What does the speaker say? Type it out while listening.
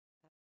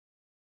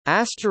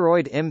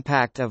Asteroid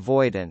impact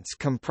avoidance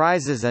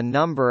comprises a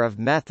number of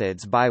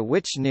methods by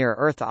which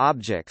near-Earth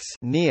objects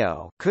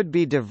 (NEO) could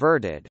be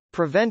diverted,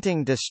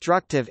 preventing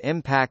destructive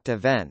impact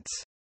events.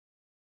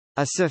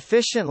 A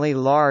sufficiently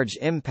large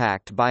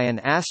impact by an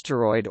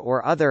asteroid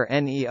or other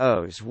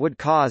NEOs would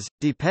cause,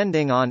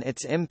 depending on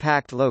its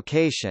impact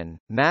location,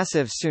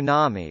 massive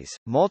tsunamis,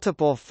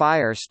 multiple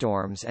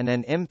firestorms and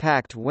an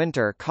impact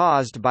winter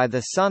caused by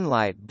the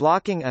sunlight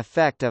blocking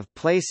effect of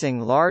placing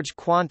large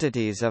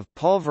quantities of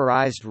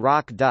pulverized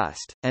rock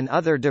dust, and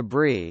other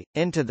debris,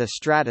 into the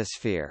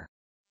stratosphere.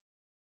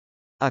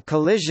 A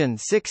collision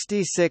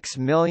 66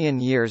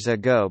 million years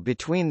ago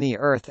between the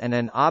Earth and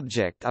an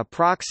object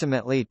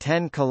approximately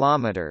 10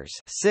 kilometers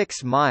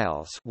 (6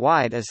 miles)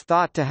 wide is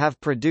thought to have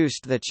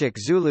produced the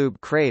Chicxulub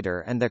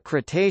crater and the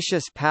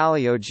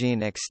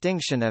Cretaceous-Paleogene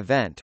extinction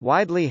event,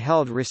 widely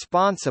held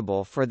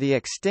responsible for the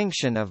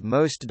extinction of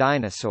most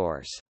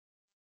dinosaurs.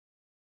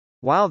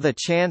 While the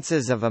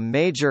chances of a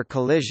major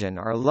collision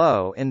are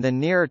low in the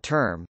near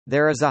term,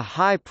 there is a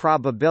high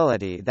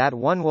probability that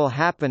one will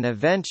happen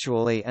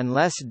eventually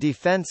unless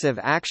defensive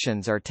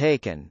actions are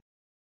taken.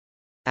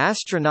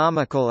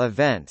 Astronomical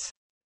events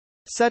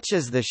such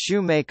as the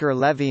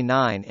Shoemaker-Levy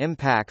 9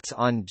 impacts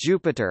on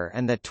Jupiter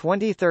and the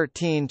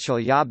 2013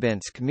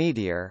 Chelyabinsk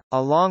meteor,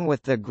 along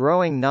with the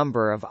growing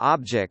number of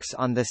objects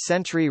on the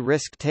Century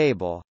Risk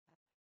Table,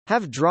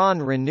 have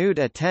drawn renewed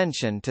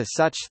attention to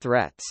such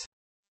threats.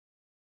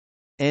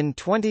 In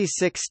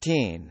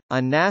 2016, a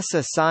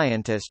NASA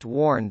scientist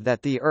warned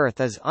that the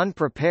Earth is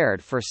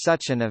unprepared for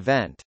such an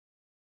event.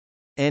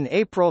 In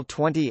April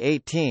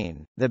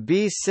 2018, the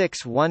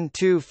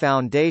B612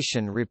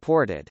 Foundation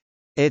reported,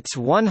 "It's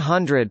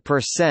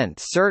 100%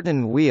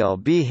 certain we'll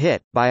be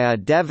hit by a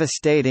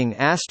devastating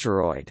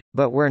asteroid,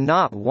 but we're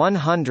not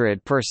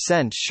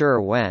 100% sure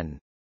when."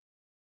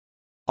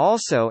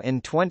 Also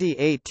in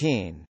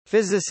 2018,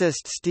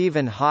 physicist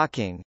Stephen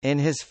Hawking, in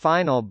his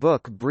final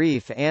book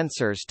Brief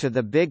Answers to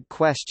the Big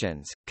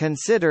Questions,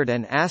 considered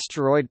an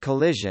asteroid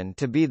collision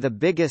to be the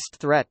biggest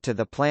threat to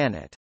the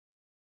planet.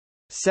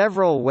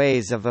 Several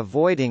ways of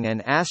avoiding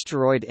an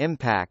asteroid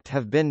impact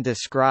have been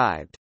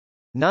described.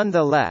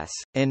 Nonetheless,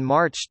 in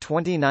March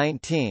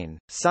 2019,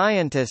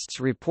 scientists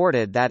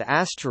reported that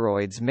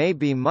asteroids may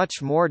be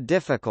much more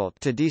difficult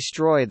to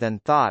destroy than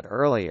thought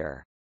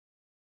earlier.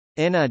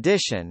 In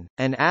addition,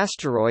 an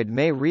asteroid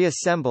may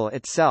reassemble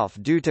itself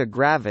due to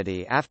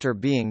gravity after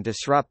being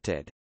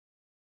disrupted.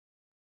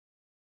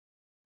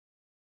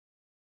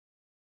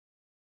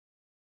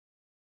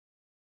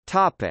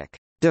 Topic: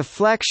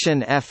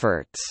 Deflection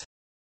efforts.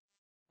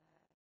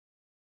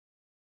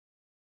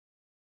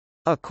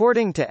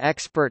 According to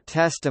expert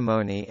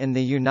testimony in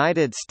the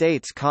United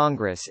States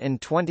Congress in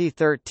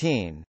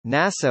 2013,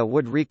 NASA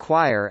would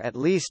require at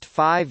least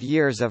 5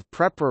 years of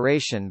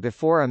preparation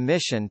before a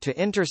mission to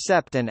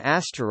intercept an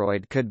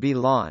asteroid could be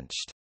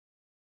launched.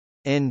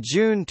 In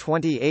June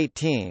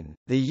 2018,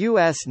 the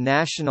U.S.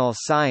 National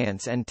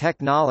Science and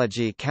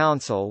Technology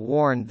Council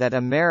warned that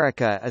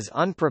America is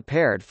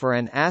unprepared for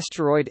an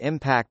asteroid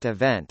impact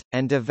event,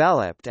 and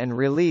developed and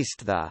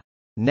released the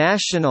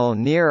National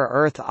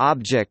Near-Earth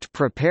Object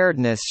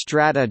Preparedness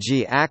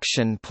Strategy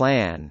Action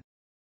Plan.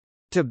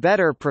 To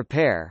better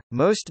prepare,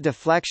 most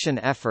deflection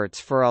efforts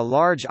for a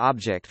large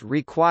object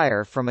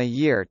require from a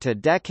year to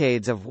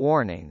decades of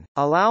warning,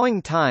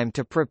 allowing time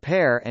to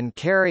prepare and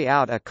carry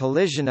out a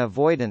collision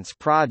avoidance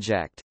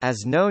project,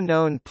 as no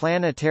known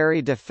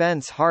planetary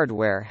defense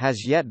hardware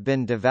has yet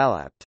been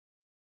developed.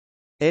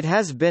 It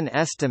has been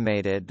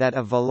estimated that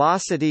a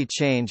velocity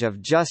change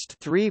of just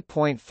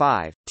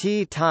 3.5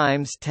 t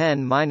times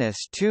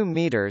 10⁻²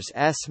 meters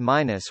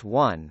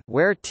s-1,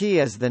 where t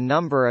is the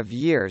number of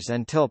years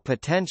until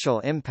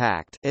potential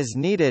impact, is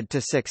needed to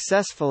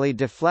successfully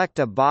deflect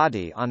a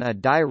body on a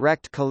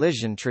direct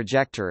collision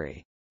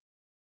trajectory.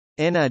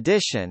 In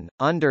addition,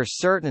 under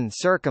certain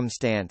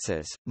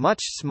circumstances,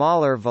 much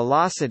smaller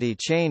velocity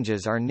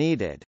changes are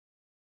needed.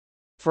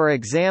 For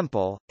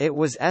example, it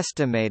was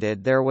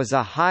estimated there was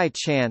a high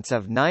chance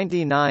of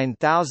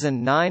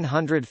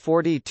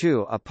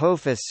 99,942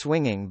 Apophis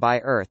swinging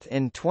by Earth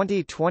in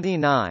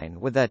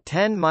 2029 with a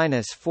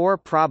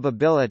 10⁻⁴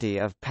 probability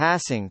of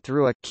passing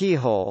through a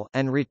keyhole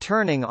and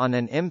returning on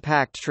an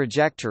impact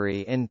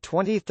trajectory in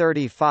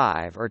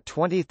 2035 or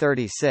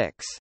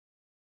 2036.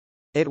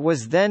 It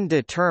was then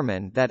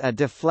determined that a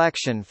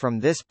deflection from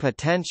this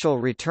potential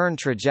return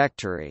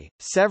trajectory,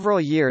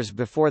 several years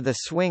before the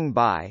swing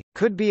by,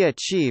 could be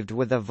achieved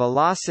with a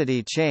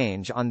velocity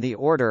change on the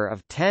order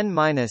of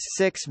 10⁻⁶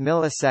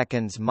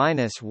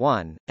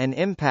 milliseconds-1. An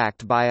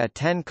impact by a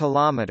 10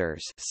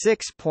 kilometers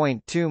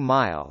 (6.2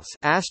 miles)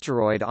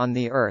 asteroid on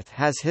the Earth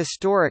has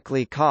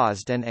historically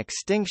caused an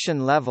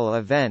extinction-level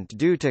event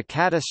due to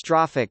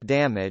catastrophic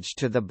damage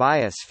to the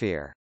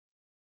biosphere.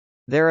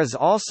 There is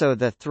also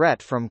the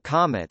threat from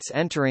comets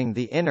entering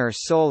the inner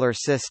solar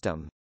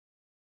system.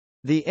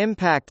 The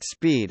impact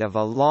speed of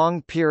a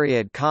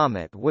long-period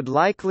comet would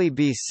likely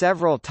be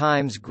several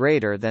times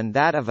greater than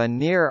that of a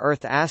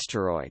near-Earth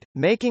asteroid,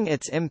 making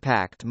its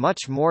impact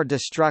much more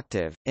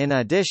destructive. In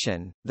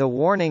addition, the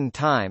warning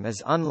time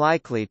is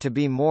unlikely to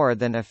be more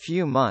than a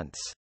few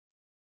months.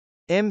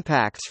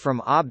 Impacts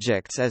from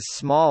objects as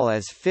small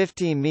as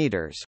 50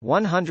 meters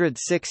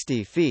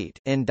 (160 feet)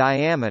 in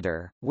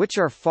diameter, which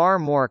are far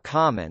more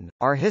common,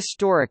 are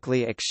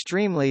historically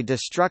extremely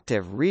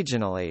destructive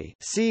regionally.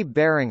 See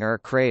Barringer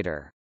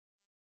crater.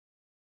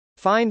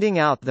 Finding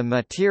out the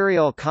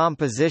material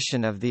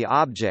composition of the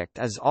object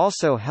is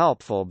also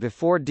helpful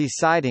before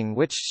deciding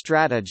which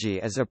strategy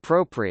is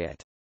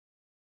appropriate.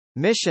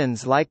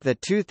 Missions like the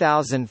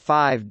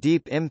 2005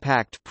 Deep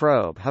Impact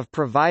Probe have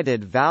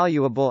provided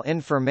valuable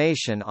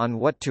information on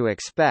what to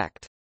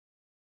expect.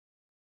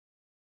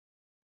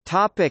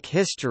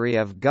 History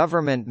of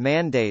government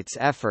mandates.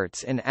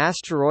 Efforts in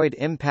asteroid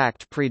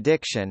impact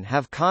prediction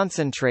have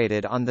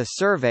concentrated on the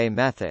survey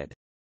method.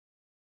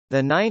 The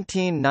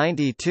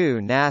 1992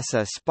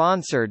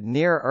 NASA-sponsored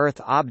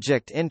Near-Earth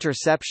Object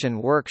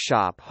Interception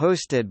Workshop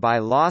hosted by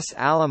Los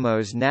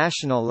Alamos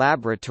National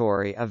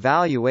Laboratory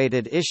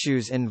evaluated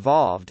issues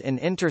involved in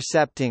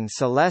intercepting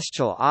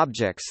celestial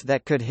objects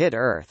that could hit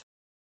Earth.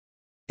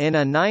 In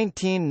a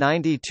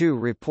 1992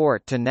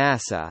 report to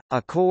NASA,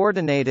 a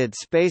coordinated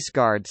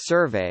spaceguard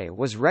survey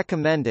was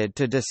recommended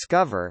to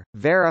discover,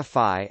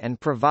 verify and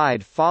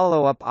provide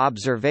follow-up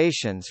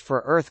observations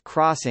for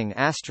Earth-crossing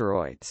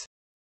asteroids.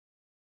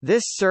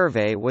 This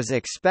survey was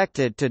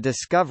expected to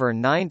discover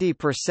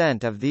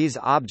 90% of these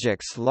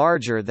objects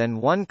larger than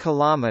 1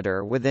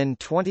 kilometer within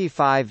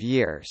 25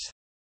 years.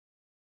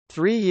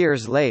 3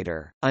 years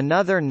later,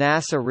 another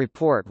NASA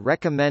report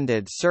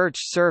recommended search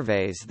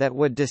surveys that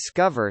would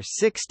discover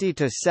 60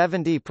 to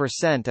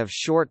 70% of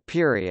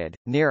short-period,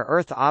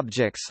 near-Earth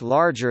objects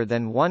larger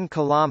than 1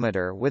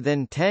 kilometer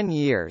within 10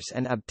 years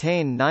and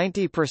obtain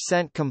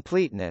 90%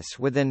 completeness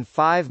within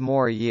 5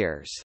 more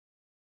years.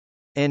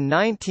 In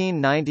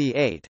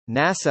 1998,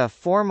 NASA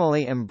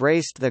formally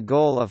embraced the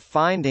goal of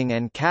finding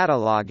and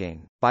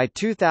cataloging. By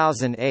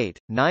 2008,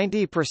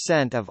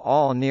 90% of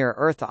all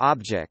near-Earth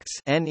objects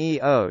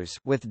 (NEOs)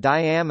 with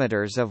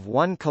diameters of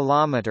 1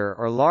 kilometer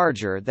or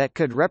larger that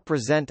could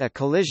represent a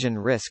collision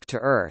risk to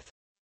Earth.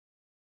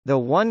 The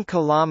 1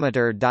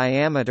 kilometer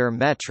diameter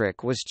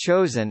metric was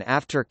chosen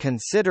after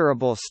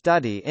considerable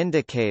study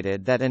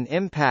indicated that an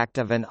impact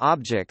of an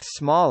object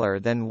smaller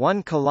than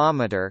 1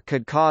 kilometer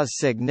could cause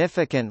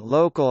significant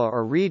local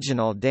or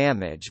regional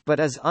damage but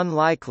is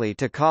unlikely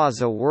to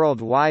cause a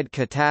worldwide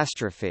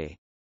catastrophe.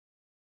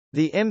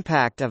 The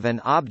impact of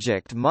an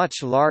object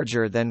much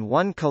larger than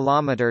 1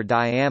 kilometer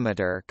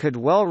diameter could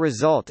well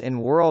result in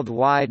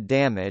worldwide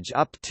damage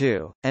up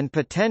to, and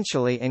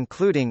potentially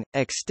including,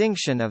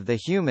 extinction of the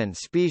human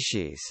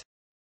species.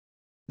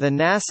 The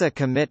NASA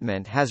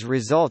commitment has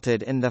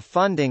resulted in the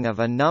funding of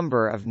a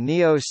number of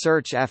NEO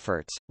search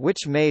efforts,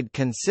 which made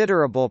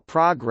considerable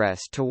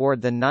progress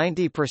toward the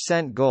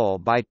 90% goal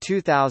by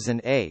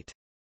 2008.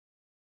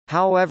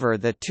 However,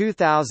 the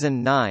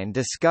 2009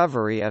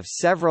 discovery of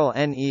several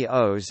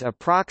NEOs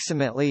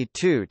approximately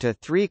 2 to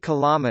 3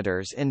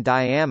 km in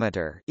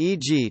diameter,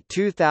 e.g.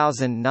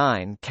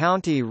 2009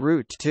 County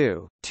Route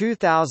 2,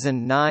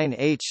 2009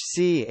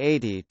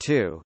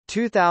 HC82,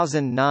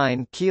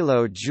 2009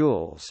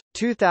 kilojoules,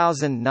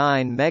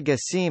 2009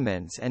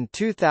 megasiemens and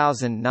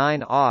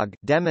 2009 AUG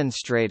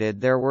demonstrated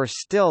there were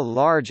still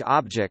large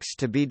objects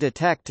to be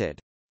detected.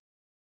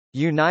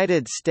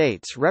 United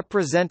States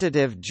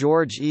Representative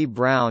George E.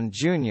 Brown,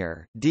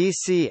 Jr.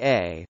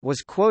 (DCA)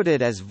 was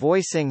quoted as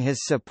voicing his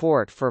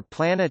support for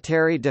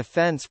planetary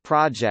defense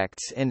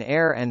projects in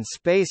Air and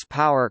Space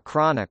Power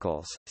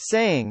Chronicles,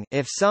 saying,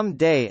 "If some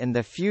day in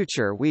the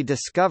future we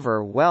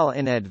discover well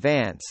in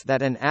advance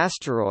that an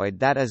asteroid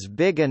that is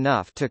big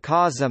enough to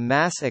cause a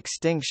mass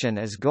extinction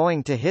is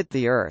going to hit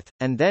the Earth,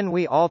 and then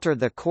we alter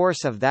the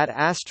course of that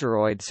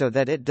asteroid so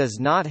that it does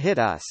not hit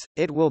us,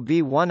 it will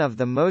be one of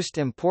the most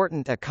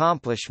important accomplishments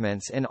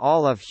in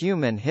all of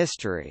human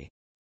history."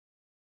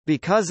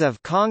 Because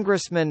of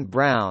Congressman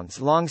Brown's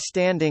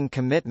long-standing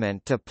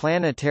commitment to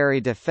planetary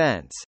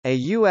defense, a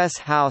U.S.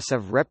 House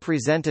of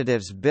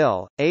Representatives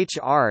bill,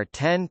 H.R.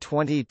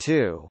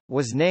 1022,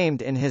 was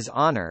named in his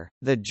honor,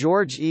 the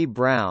George E.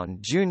 Brown,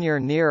 Jr.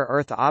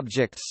 Near-Earth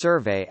Object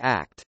Survey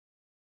Act.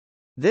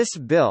 This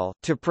bill,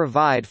 to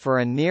provide for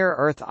a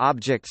near-Earth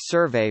object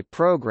survey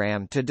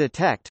program to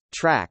detect,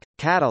 track,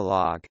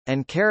 catalog,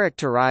 and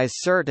characterize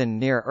certain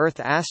near-Earth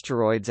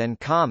asteroids and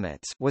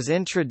comets, was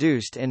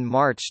introduced in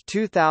March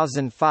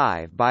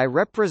 2005 by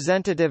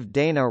Representative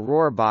Dana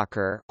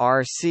Rohrabacher,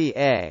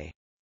 RCA.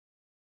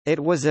 It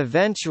was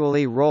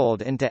eventually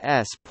rolled into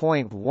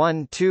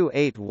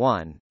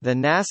S.1281, the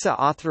NASA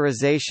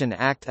Authorization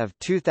Act of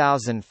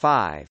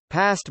 2005,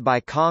 passed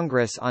by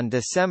Congress on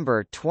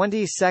December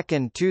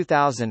 22,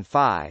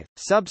 2005,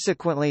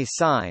 subsequently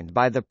signed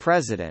by the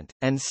President,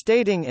 and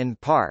stating in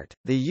part,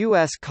 the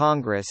U.S.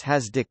 Congress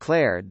has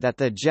declared that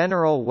the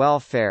general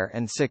welfare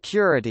and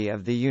security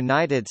of the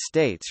United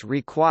States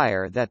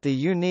require that the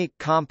unique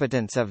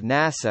competence of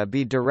NASA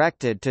be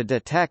directed to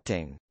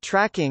detecting,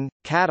 tracking,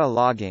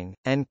 cataloging,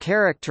 and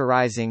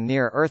characterizing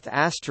near-Earth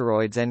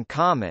asteroids and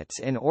comets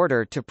in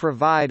order to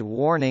provide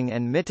warning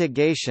and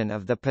mitigation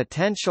of the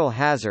potential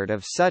hazard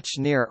of such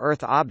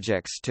near-Earth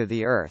objects to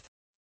the Earth.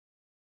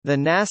 The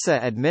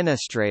NASA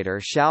Administrator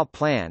shall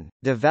plan,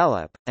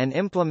 develop, and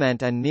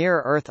implement a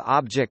Near-Earth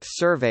Object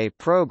Survey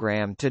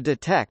program to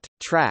detect,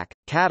 track,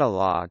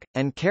 catalog,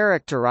 and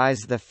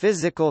characterize the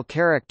physical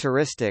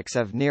characteristics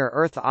of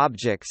near-Earth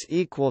objects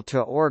equal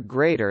to or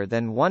greater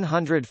than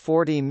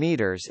 140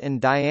 meters in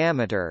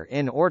diameter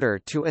in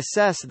order to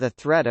assess the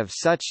threat of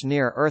such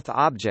near-Earth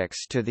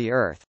objects to the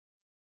Earth.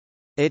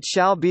 It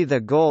shall be the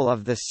goal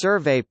of the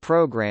survey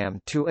program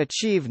to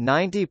achieve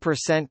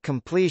 90%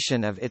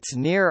 completion of its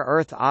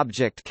near-Earth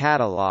object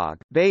catalog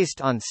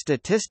based on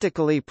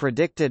statistically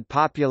predicted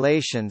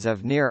populations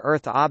of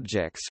near-Earth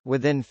objects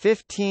within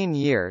 15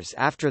 years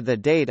after the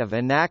date of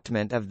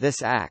enactment of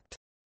this Act.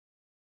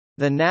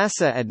 The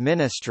NASA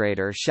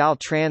Administrator shall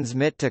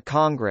transmit to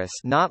Congress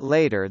not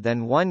later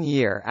than 1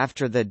 year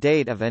after the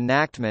date of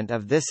enactment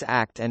of this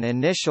Act an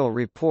initial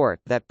report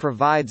that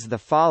provides the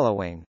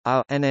following,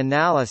 an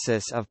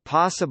analysis of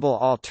possible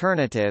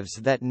alternatives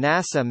that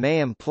NASA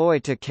may employ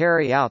to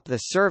carry out the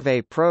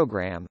survey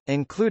program,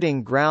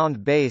 including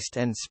ground-based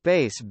and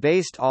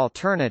space-based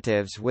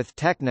alternatives with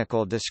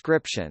technical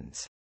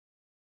descriptions.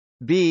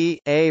 B.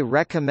 A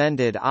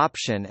recommended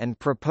option and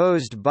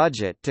proposed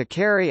budget to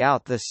carry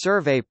out the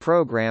survey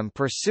program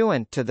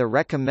pursuant to the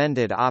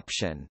recommended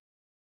option.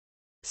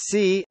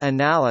 C.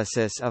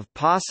 Analysis of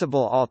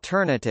possible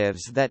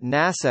alternatives that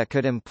NASA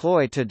could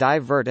employ to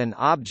divert an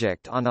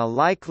object on a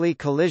likely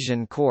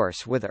collision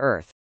course with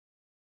Earth.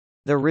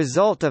 The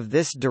result of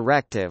this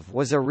directive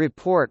was a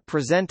report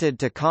presented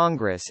to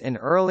Congress in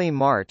early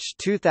March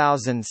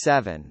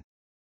 2007.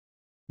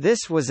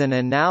 This was an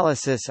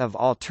analysis of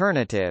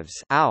alternatives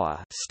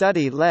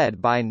study led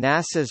by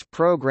NASA's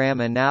Program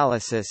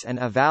Analysis and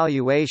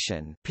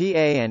Evaluation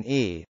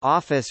 (PA&E)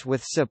 office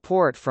with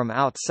support from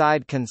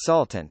outside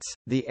consultants,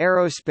 the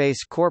Aerospace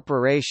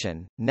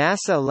Corporation,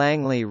 NASA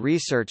Langley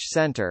Research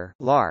Center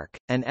 (LARC),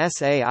 and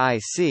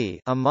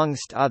SAIC,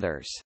 amongst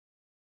others.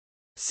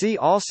 See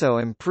also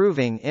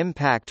Improving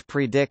Impact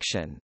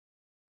Prediction.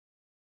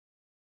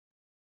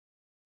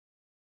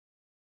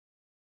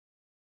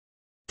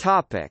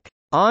 Topic: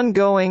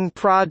 Ongoing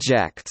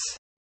projects.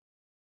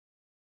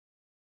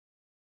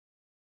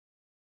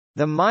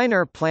 The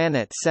Minor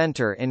Planet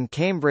Center in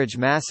Cambridge,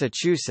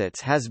 Massachusetts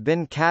has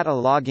been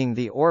cataloging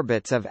the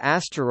orbits of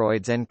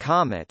asteroids and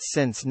comets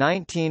since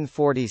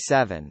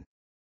 1947.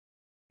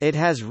 It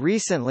has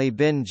recently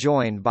been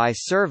joined by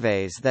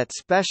surveys that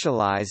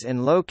specialize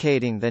in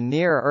locating the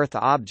near-Earth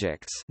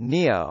objects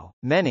 (NEO),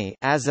 many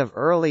as of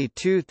early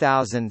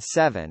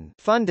 2007,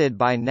 funded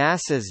by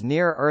NASA's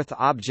Near-Earth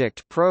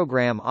Object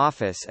Program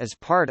Office as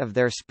part of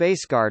their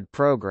SpaceGuard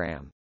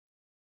program.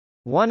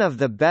 One of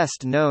the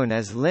best known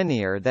is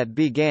Linear that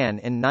began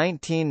in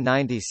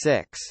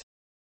 1996.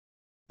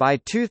 By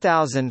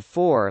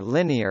 2004,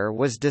 Linear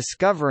was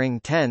discovering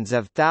tens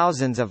of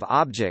thousands of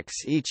objects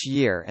each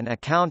year and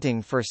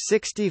accounting for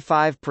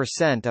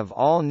 65% of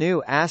all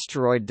new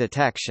asteroid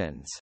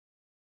detections.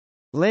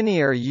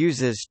 Linear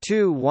uses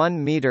two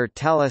 1-meter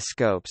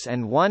telescopes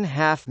and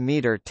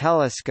 1/2-meter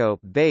telescope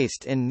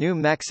based in New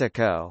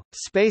Mexico,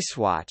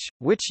 Spacewatch,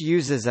 which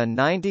uses a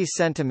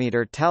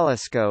 90-centimeter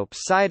telescope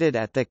sited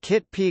at the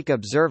Kitt Peak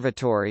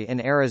Observatory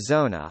in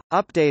Arizona,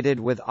 updated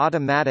with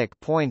automatic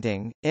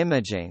pointing,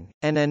 imaging,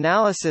 and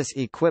analysis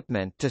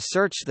equipment to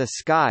search the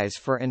skies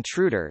for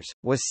intruders,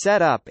 was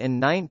set up in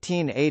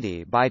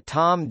 1980 by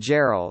Tom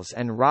Jarrells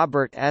and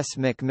Robert S.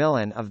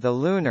 McMillan of the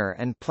Lunar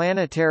and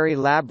Planetary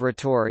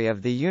Laboratory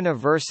of the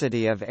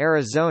University of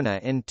Arizona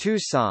in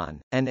Tucson,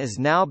 and is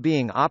now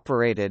being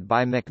operated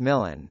by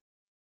McMillan.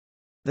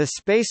 The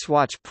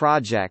Spacewatch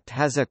project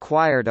has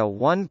acquired a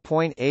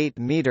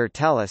 1.8-meter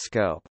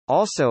telescope,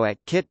 also at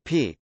Kitt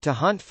Peak, to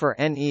hunt for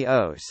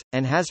NEOs,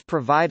 and has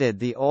provided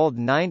the old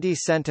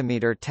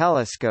 90-centimeter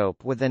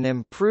telescope with an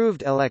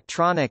improved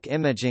electronic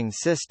imaging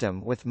system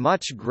with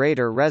much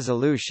greater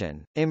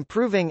resolution,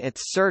 improving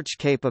its search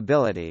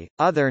capability.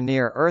 Other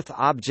near-Earth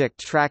object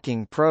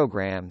tracking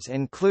programs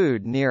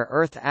include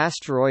Near-Earth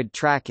Asteroid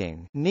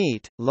Tracking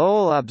 (NEAT),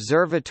 Lowell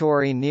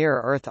Observatory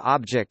Near-Earth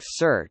Object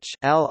Search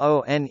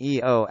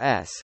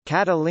 (LONEOS),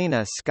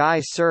 Catalina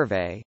Sky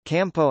Survey,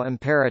 Campo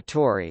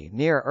Imperatore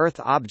Near-Earth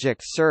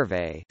Object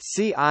Survey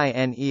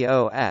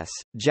 (CINEOS),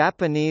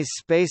 Japanese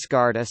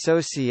Spaceguard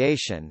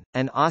Association,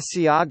 and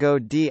Asiago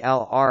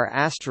DLR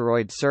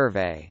Asteroid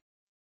Survey.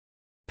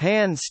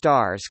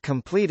 Pan-STARRS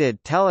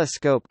completed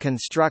telescope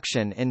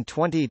construction in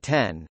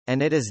 2010,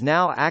 and it is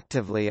now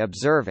actively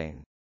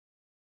observing.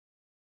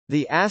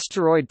 The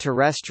Asteroid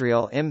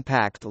Terrestrial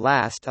Impact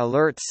Last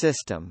Alert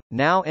System,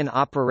 now in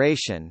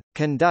operation,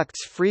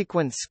 conducts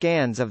frequent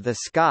scans of the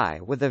sky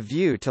with a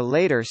view to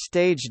later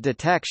stage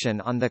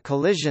detection on the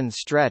collision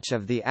stretch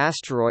of the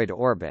asteroid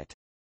orbit.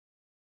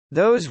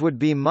 Those would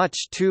be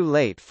much too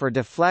late for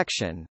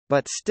deflection,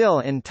 but still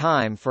in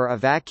time for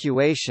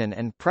evacuation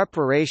and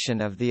preparation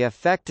of the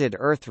affected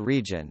Earth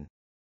region.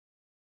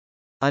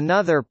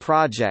 Another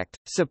project,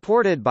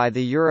 supported by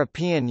the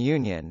European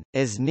Union,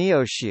 is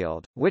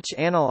NEOShield, which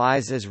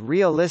analyzes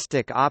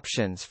realistic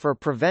options for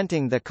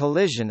preventing the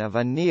collision of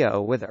a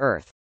NEO with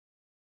Earth.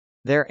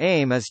 Their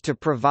aim is to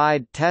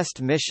provide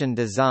test mission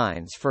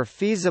designs for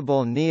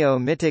feasible NEO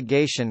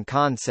mitigation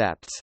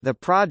concepts. The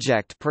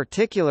project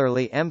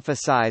particularly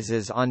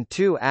emphasizes on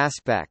two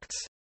aspects.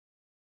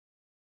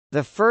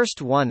 The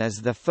first one is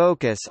the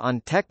focus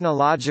on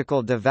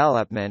technological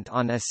development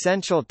on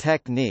essential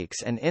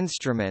techniques and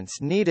instruments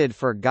needed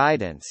for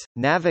guidance,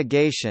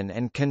 navigation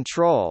and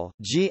control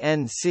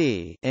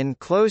 (GNC) in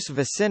close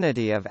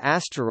vicinity of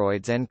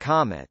asteroids and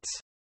comets.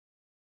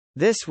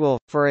 This will,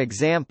 for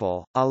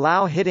example,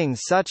 allow hitting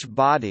such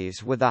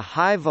bodies with a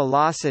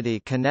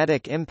high-velocity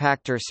kinetic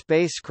impactor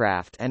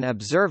spacecraft and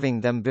observing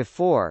them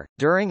before,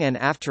 during and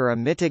after a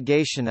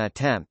mitigation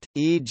attempt,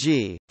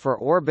 e.g., for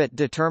orbit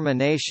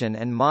determination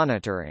and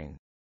monitoring.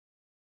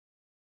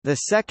 The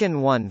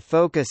second one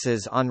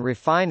focuses on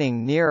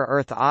refining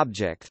near-Earth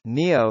object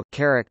 (NEO)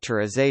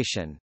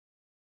 characterization.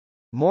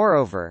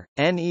 Moreover,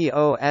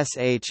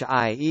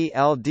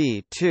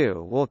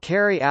 NEOSHIELD-2 will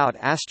carry out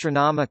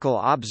astronomical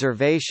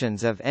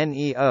observations of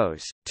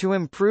NEOs, to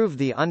improve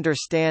the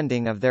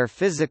understanding of their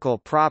physical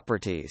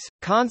properties,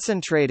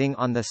 concentrating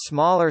on the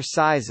smaller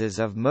sizes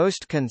of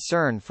most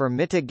concern for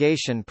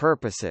mitigation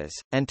purposes,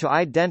 and to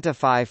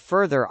identify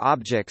further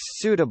objects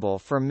suitable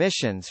for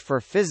missions for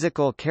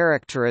physical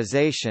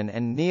characterization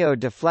and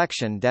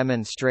NEO-deflection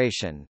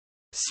demonstration.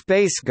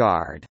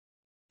 SpaceGuard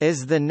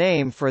is the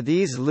name for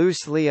these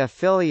loosely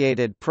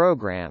affiliated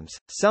programs,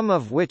 some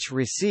of which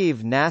receive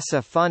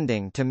NASA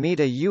funding to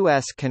meet a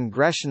U.S.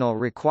 congressional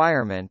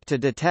requirement to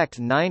detect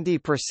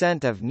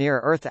 90% of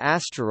near-Earth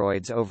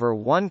asteroids over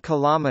 1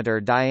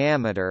 km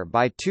diameter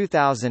by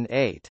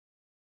 2008.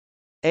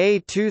 A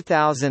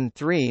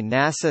 2003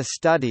 NASA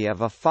study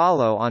of a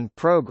follow-on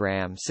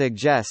program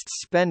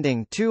suggests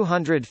spending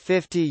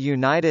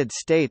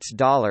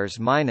 $250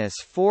 minus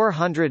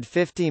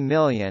 $450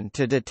 million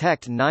to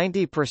detect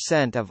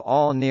 90% of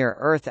all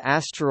near-Earth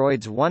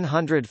asteroids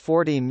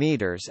 140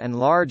 meters and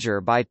larger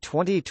by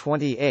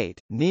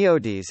 2028.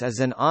 NEODES is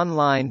an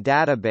online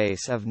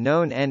database of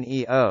known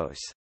NEOs.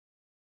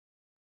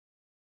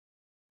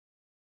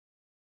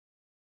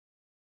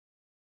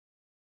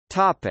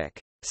 Topic: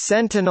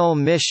 Sentinel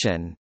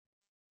Mission.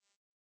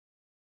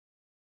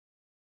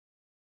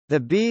 The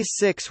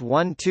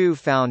B612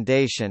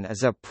 Foundation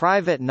is a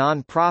private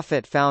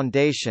non-profit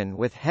foundation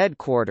with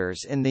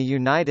headquarters in the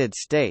United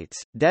States,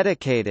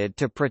 dedicated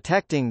to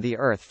protecting the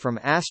Earth from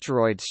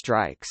asteroid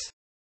strikes.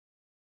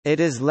 It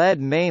is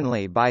led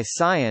mainly by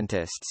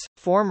scientists,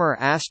 former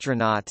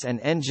astronauts and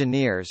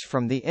engineers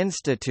from the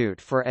Institute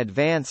for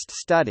Advanced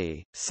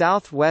Study,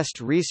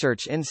 Southwest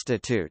Research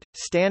Institute,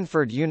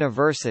 Stanford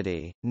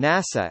University,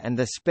 NASA and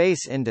the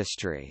space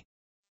industry.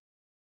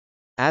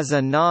 As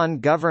a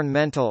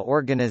non-governmental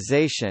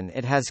organization,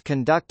 it has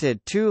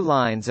conducted 2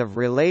 lines of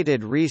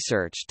related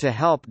research to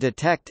help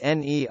detect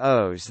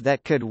NEOs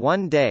that could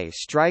one day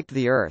strike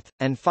the Earth,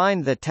 and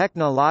find the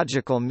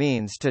technological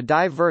means to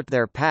divert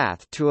their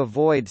path to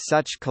avoid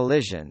such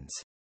collisions.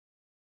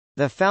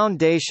 The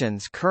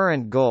Foundation's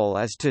current goal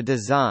is to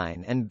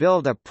design and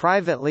build a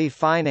privately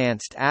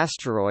financed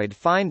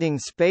asteroid-finding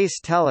space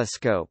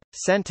telescope,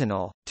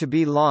 Sentinel, to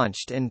be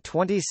launched in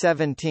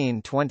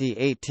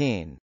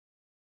 2017-2018.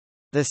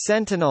 The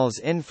Sentinel's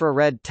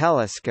infrared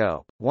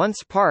telescope, once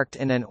parked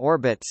in an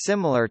orbit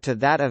similar to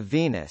that of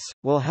Venus,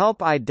 will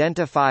help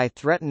identify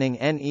threatening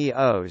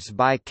NEOs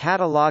by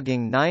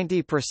cataloging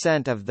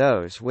 90% of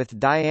those with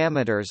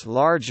diameters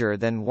larger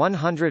than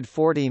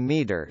 140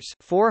 meters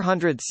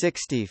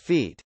 (460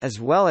 feet), as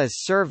well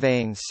as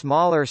surveying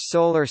smaller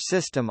solar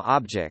system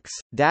objects.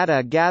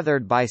 Data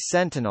gathered by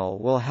Sentinel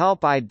will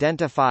help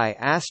identify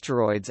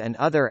asteroids and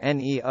other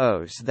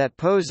NEOs that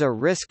pose a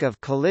risk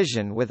of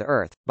collision with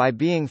Earth, by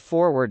being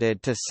forwarded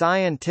to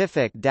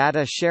scientific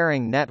data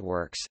sharing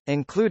networks,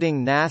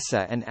 including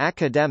NASA and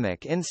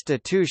academic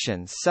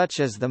institutions such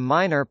as the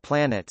Minor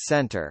Planet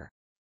Center.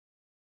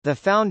 The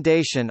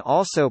Foundation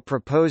also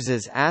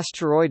proposes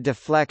asteroid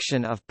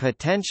deflection of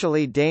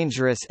potentially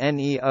dangerous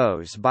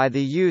NEOs by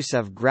the use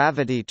of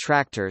gravity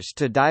tractors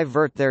to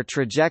divert their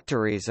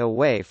trajectories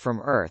away from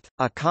Earth,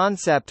 a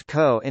concept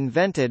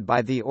co-invented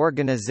by the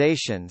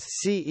organization's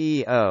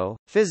CEO,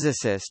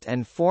 physicist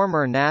and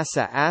former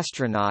NASA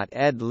astronaut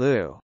Ed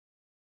Lu.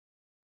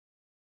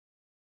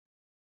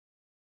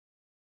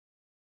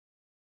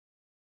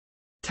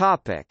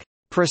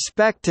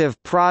 Prospective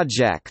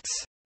projects.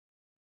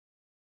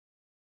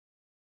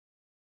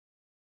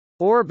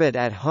 Orbit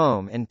at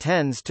Home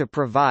intends to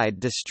provide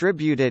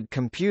distributed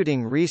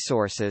computing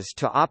resources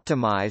to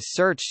optimize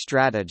search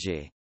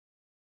strategy.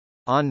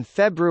 On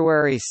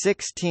February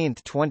 16,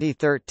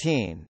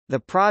 2013,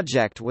 the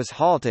project was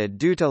halted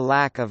due to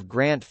lack of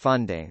grant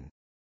funding.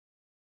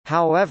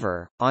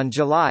 However, on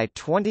July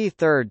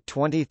 23,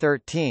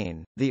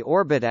 2013, the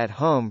Orbit at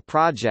Home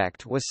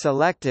project was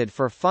selected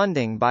for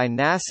funding by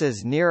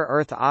NASA's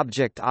Near-Earth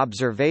Object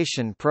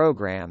Observation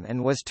Program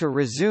and was to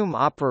resume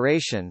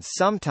operations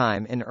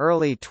sometime in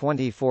early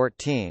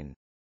 2014.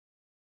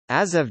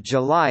 As of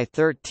July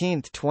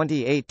 13,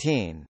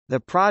 2018,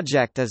 the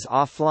project is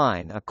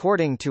offline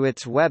according to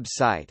its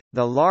website.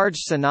 The Large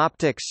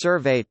Synoptic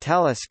Survey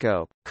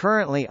Telescope,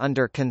 currently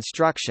under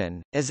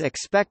construction, is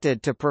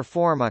expected to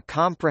perform a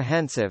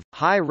comprehensive,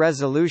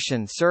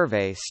 high-resolution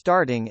survey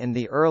starting in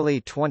the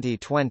early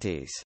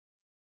 2020s.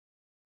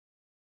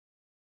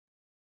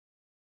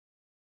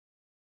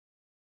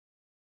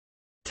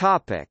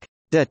 Topic: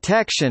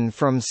 Detection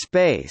from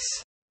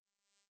space.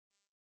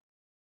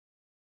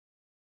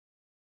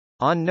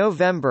 On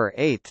November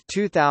 8,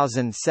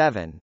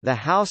 2007, the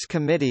House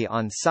Committee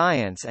on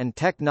Science and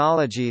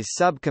Technology's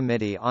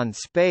Subcommittee on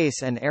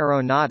Space and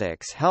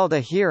Aeronautics held a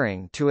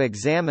hearing to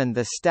examine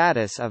the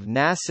status of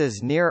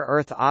NASA's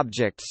Near-Earth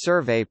Object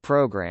Survey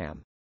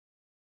program.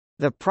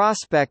 The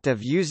prospect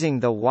of using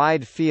the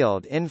Wide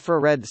Field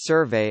Infrared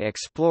Survey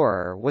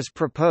Explorer was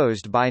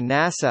proposed by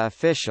NASA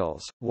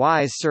officials.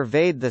 WISE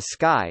surveyed the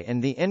sky in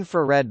the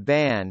infrared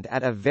band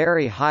at a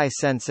very high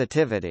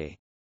sensitivity.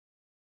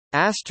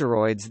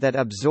 Asteroids that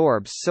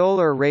absorb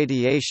solar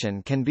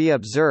radiation can be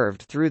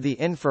observed through the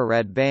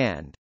infrared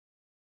band.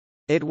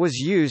 It was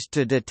used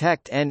to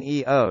detect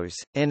NEOs,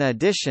 in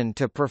addition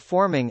to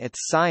performing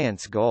its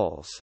science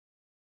goals.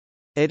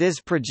 It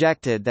is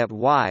projected that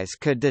WISE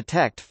could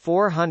detect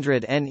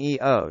 400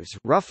 NEOs,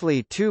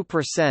 roughly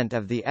 2%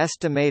 of the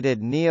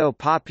estimated NEO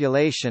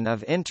population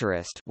of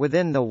interest,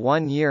 within the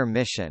one-year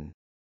mission.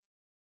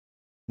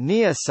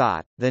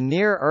 NEOSAT, the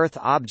Near-Earth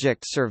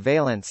Object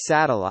Surveillance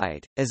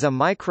Satellite, is a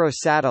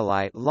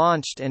microsatellite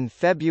launched in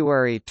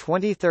February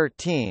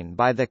 2013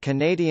 by the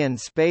Canadian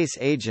Space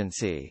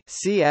Agency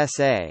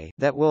 (CSA)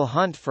 that will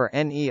hunt for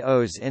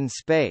NEOs in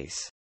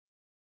space.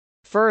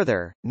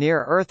 Further,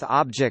 Near-Earth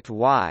Object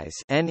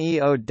WISE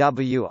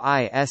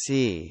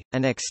 (NEOWISE),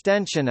 an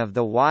extension of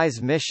the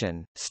WISE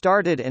mission,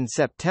 started in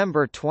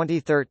September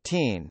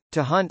 2013,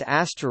 to hunt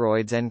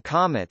asteroids and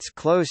comets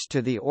close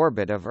to the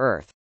orbit of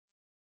Earth.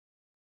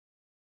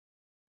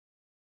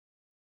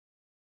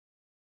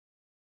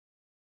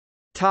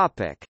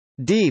 Topic: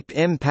 Deep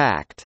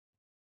impact.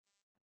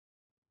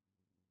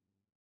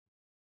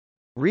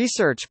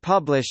 Research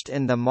published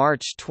in the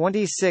March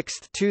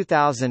 26,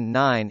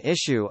 2009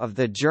 issue of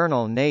the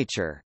journal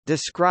Nature,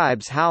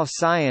 describes how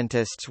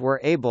scientists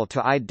were able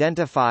to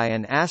identify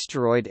an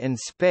asteroid in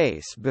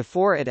space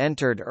before it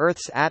entered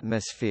Earth's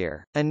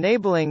atmosphere,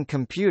 enabling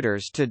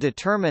computers to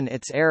determine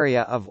its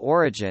area of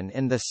origin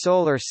in the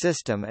Solar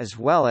System as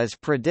well as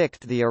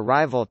predict the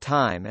arrival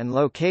time and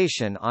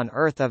location on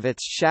Earth of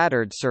its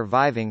shattered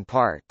surviving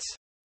parts.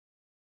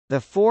 The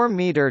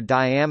 4-meter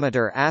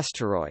diameter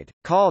asteroid,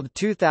 called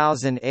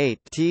 2008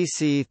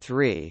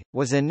 TC3,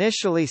 was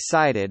initially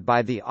sighted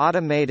by the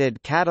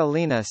automated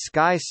Catalina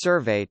Sky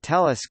Survey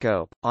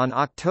Telescope, on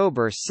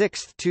October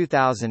 6,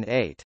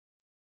 2008.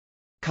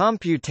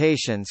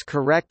 Computations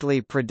correctly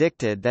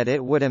predicted that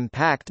it would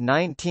impact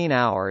 19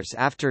 hours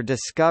after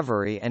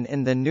discovery and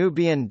in the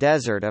Nubian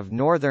Desert of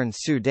northern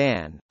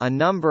Sudan. A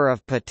number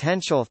of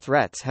potential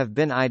threats have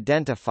been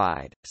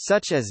identified,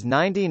 such as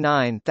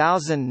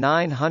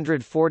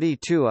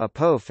 99,942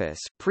 Apophis,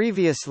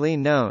 previously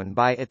known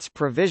by its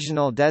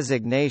provisional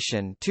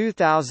designation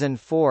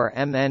 2004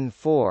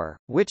 MN4,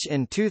 which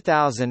in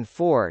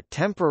 2004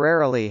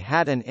 temporarily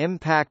had an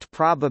impact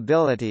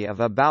probability of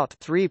about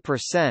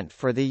 3%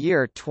 for the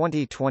year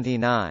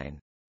 2029.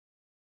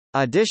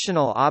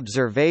 Additional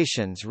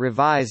observations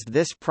revised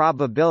this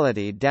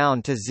probability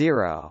down to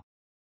 0.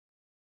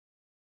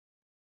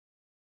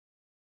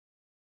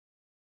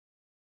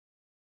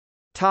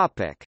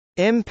 Topic: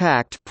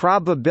 Impact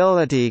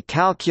probability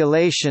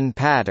calculation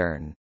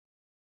pattern.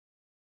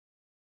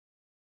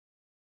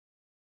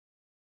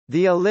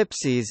 The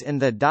ellipses in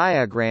the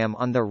diagram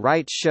on the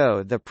right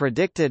show the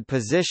predicted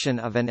position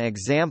of an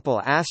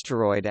example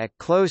asteroid at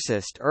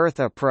closest Earth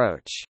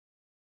approach.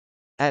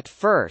 At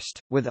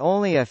first, with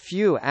only a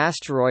few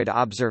asteroid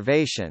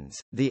observations,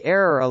 the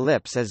error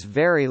ellipse is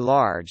very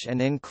large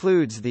and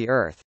includes the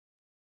Earth.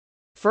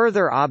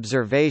 Further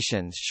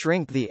observations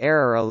shrink the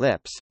error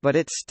ellipse, but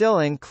it still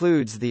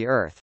includes the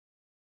Earth.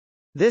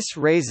 This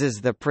raises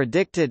the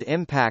predicted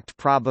impact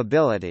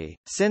probability,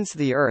 since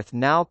the Earth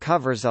now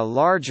covers a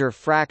larger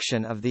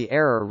fraction of the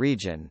error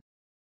region.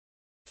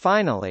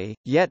 Finally,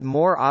 yet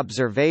more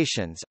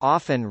observations,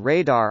 often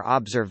radar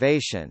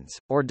observations,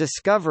 or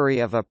discovery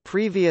of a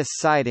previous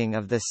sighting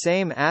of the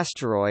same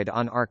asteroid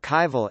on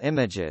archival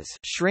images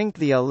shrink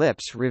the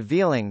ellipse,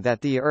 revealing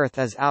that the Earth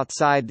is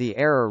outside the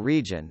error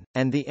region,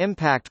 and the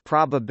impact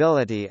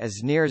probability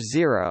is near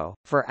zero.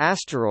 For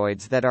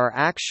asteroids that are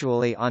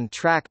actually on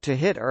track to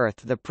hit Earth,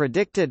 the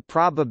predicted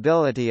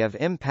probability of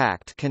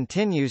impact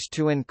continues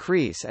to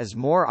increase as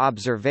more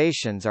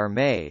observations are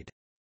made.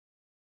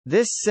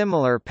 This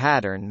similar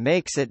pattern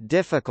makes it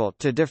difficult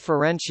to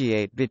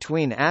differentiate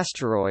between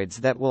asteroids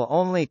that will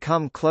only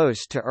come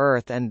close to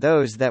Earth and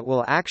those that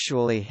will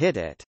actually hit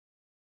it.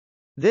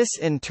 This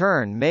in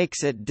turn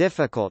makes it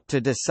difficult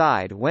to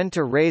decide when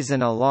to raise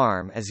an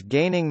alarm, as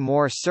gaining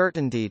more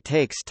certainty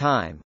takes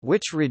time,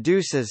 which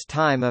reduces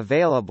time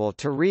available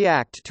to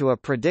react to a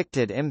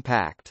predicted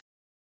impact.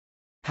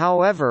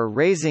 However,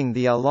 raising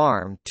the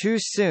alarm too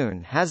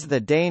soon has the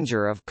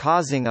danger of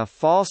causing a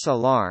false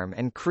alarm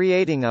and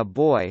creating a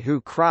boy who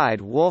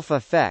cried wolf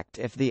effect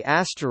if the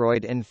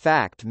asteroid in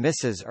fact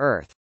misses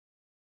Earth.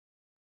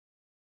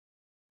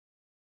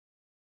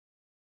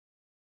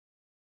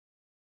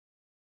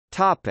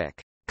 Topic: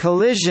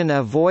 Collision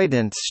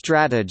avoidance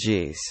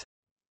strategies.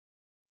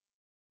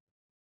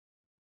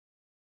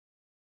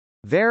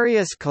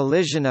 Various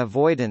collision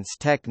avoidance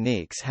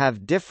techniques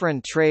have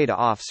different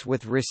trade-offs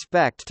with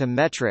respect to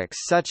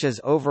metrics such as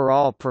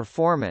overall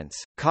performance,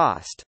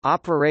 cost,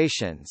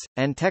 operations,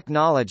 and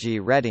technology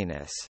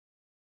readiness.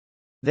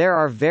 There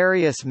are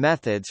various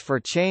methods for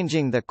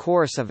changing the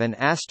course of an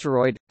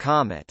asteroid,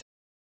 comet.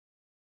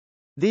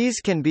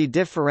 These can be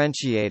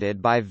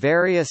differentiated by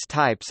various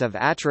types of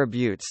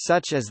attributes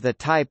such as the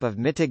type of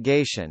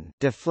mitigation,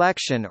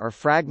 deflection or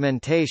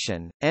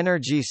fragmentation,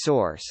 energy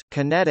source,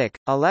 kinetic,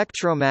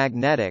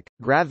 electromagnetic,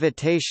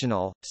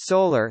 gravitational,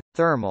 solar,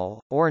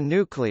 thermal, or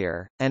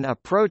nuclear, and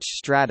approach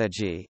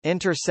strategy,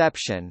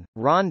 interception,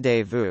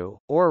 rendezvous,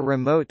 or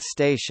remote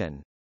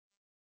station.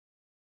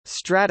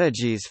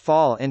 Strategies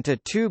fall into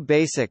two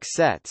basic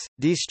sets: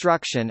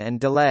 destruction and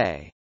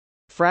delay.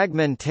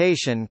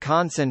 Fragmentation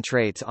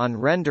concentrates on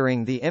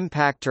rendering the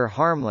impactor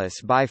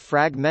harmless by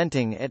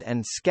fragmenting it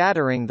and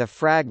scattering the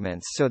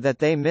fragments so that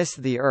they miss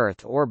the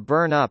Earth or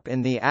burn up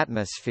in the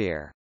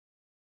atmosphere.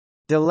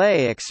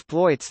 Delay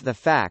exploits the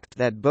fact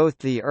that both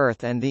the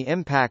Earth and the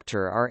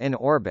impactor are in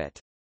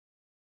orbit.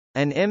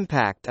 An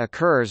impact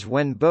occurs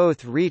when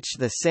both reach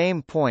the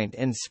same point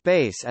in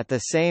space at the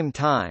same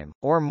time,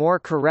 or more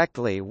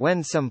correctly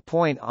when some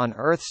point on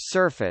Earth's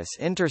surface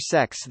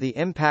intersects the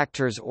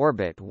impactor's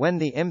orbit when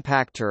the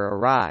impactor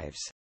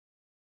arrives.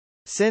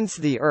 Since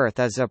the Earth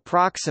is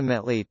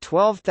approximately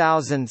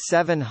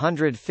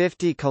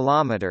 12,750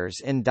 km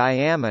in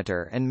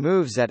diameter and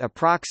moves at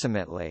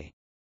approximately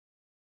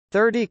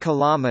 30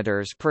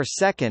 km per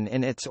second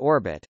in its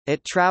orbit,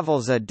 it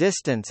travels a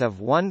distance of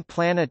one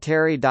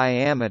planetary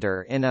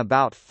diameter in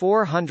about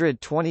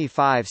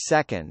 425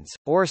 seconds,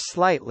 or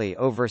slightly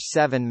over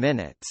 7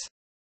 minutes.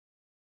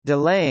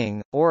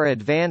 Delaying, or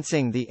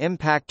advancing the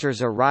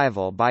impactor's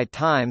arrival by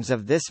times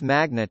of this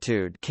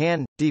magnitude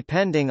can,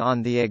 depending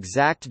on the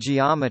exact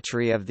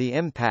geometry of the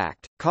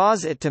impact,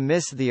 cause it to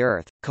miss the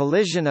Earth.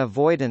 Collision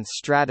avoidance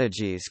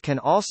strategies can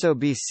also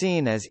be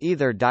seen as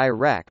either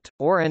direct,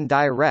 or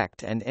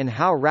indirect, and in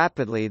how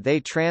rapidly they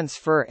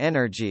transfer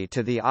energy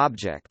to the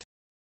object.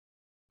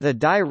 The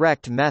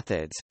direct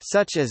methods,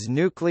 such as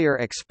nuclear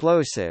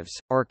explosives,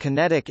 or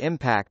kinetic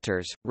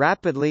impactors,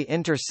 rapidly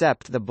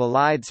intercept the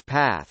bolide's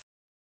path.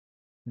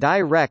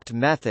 Direct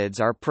methods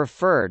are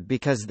preferred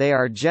because they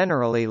are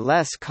generally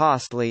less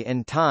costly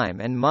in time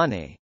and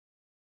money.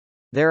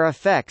 Their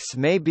effects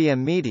may be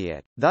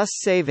immediate, thus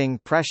saving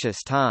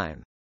precious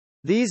time.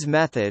 These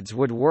methods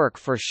would work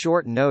for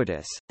short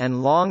notice,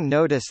 and long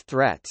notice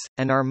threats,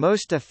 and are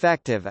most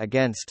effective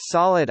against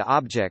solid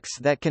objects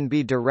that can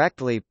be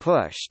directly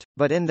pushed,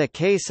 but in the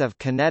case of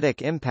kinetic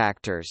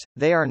impactors,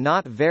 they are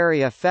not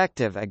very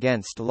effective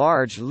against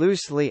large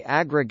loosely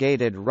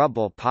aggregated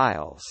rubble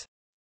piles.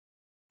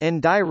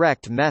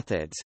 Indirect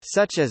methods,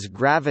 such as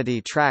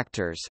gravity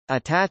tractors,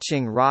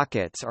 attaching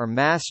rockets or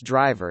mass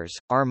drivers,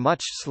 are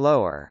much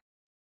slower.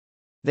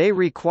 They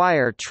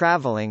require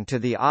traveling to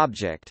the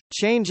object,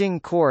 changing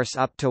course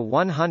up to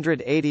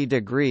 180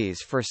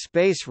 degrees for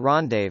space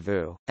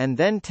rendezvous, and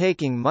then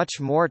taking much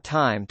more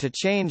time to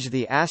change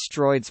the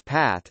asteroid's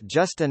path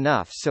just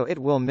enough so it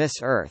will miss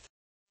Earth.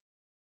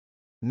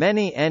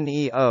 Many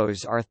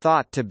NEOs are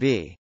thought to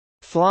be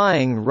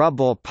flying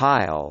rubble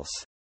piles,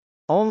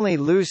 only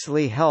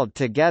loosely held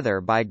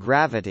together by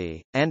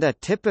gravity, and a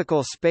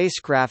typical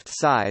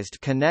spacecraft-sized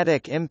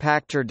kinetic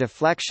impactor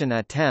deflection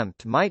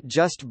attempt might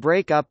just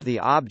break up the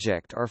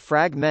object or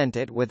fragment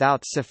it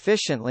without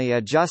sufficiently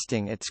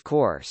adjusting its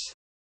course.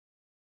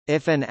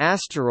 If an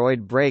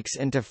asteroid breaks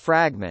into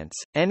fragments,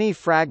 any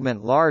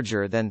fragment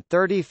larger than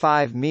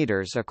 35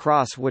 meters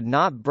across would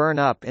not burn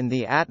up in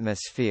the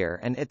atmosphere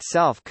and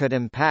itself could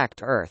impact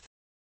Earth.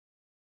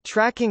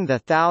 Tracking the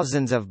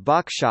thousands of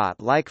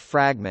buckshot-like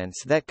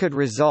fragments that could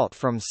result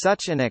from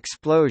such an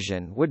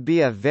explosion would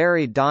be a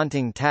very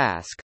daunting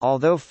task,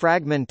 although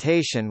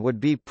fragmentation would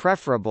be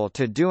preferable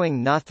to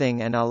doing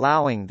nothing and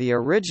allowing the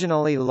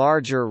originally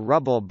larger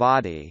rubble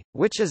body,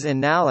 which is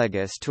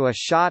analogous to a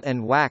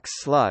shot-and-wax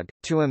slug,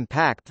 to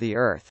impact the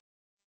Earth.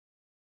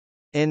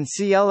 In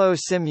Cielo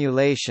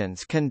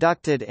simulations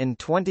conducted in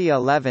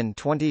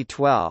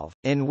 2011-2012,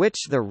 in which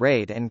the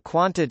rate and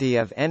quantity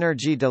of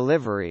energy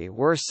delivery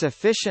were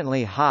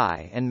sufficiently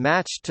high and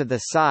matched to the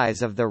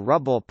size of the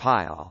rubble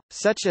pile,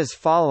 such as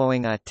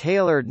following a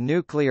tailored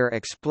nuclear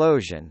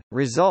explosion,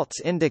 results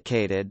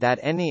indicated that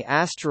any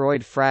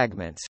asteroid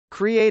fragments,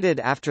 created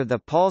after the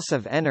pulse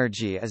of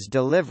energy is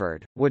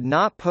delivered, would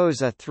not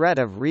pose a threat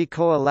of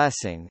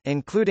recoalescing,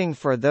 including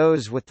for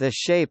those with the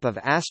shape of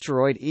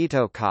asteroid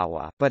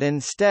Itokawa, but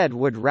instead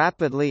would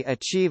rapidly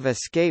achieve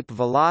escape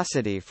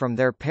velocity from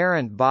their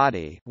parent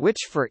body, which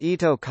for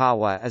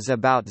Itokawa is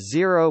about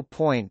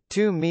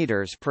 0.2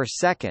 meters per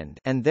second,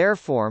 and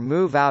therefore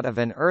move out of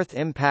an Earth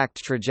impact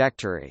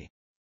trajectory.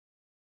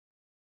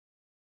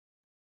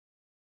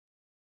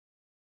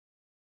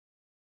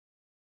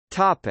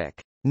 Topic: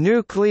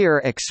 Nuclear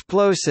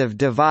explosive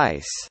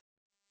device.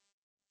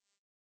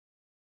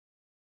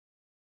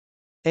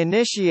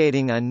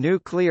 Initiating a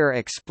nuclear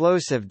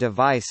explosive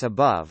device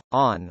above,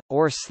 on,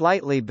 or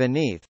slightly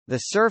beneath, the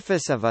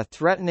surface of a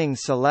threatening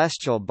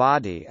celestial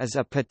body is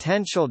a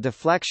potential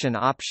deflection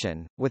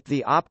option, with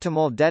the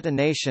optimal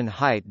detonation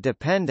height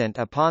dependent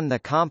upon the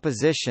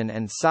composition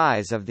and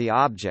size of the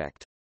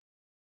object.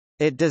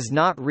 It does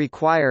not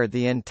require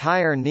the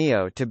entire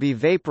NEO to be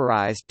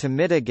vaporized to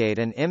mitigate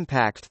an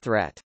impact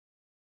threat.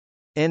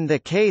 In the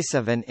case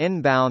of an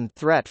inbound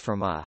threat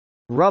from a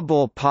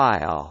rubble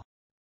pile,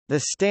 the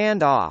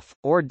stand-off,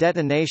 or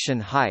detonation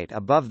height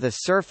above the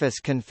surface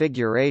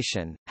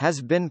configuration,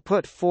 has been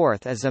put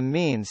forth as a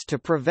means to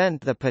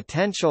prevent the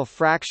potential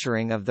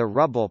fracturing of the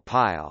rubble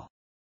pile.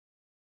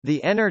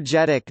 The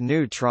energetic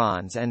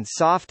neutrons and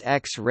soft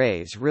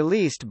X-rays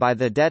released by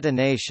the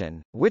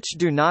detonation, which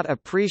do not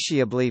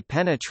appreciably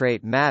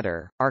penetrate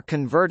matter, are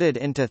converted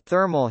into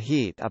thermal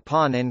heat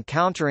upon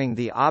encountering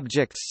the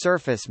object's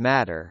surface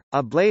matter,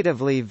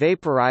 ablatively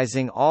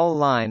vaporizing all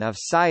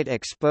line-of-sight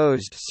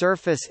exposed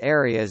surface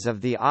areas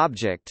of the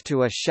object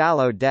to a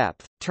shallow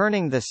depth,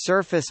 turning the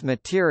surface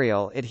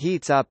material it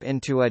heats up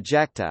into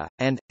ejecta,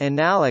 and,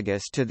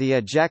 analogous to the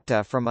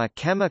ejecta from a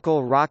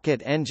chemical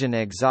rocket engine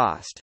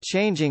exhaust,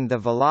 changing the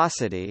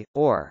velocity,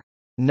 or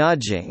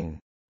nudging,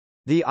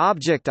 the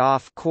object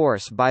off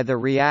course by the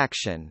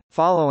reaction,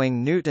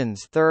 following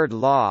Newton's third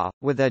law,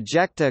 with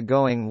ejecta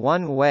going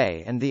one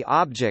way and the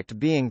object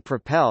being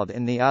propelled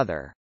in the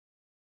other.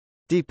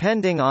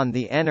 Depending on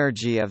the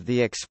energy of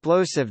the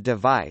explosive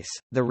device,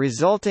 the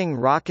resulting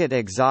rocket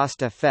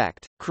exhaust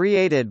effect,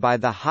 created by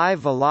the high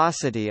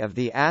velocity of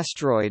the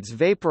asteroid's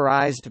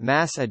vaporized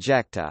mass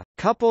ejecta,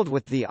 coupled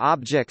with the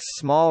object's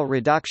small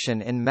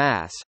reduction in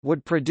mass,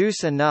 would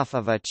produce enough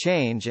of a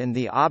change in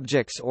the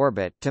object's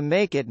orbit to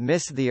make it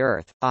miss the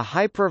Earth. A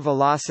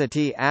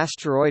hypervelocity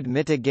asteroid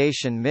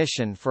mitigation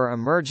mission for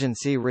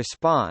emergency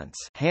response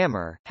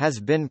 (HAMMER)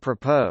 has been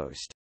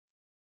proposed.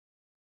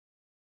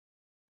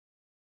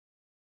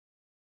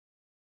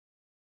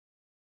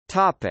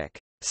 Topic: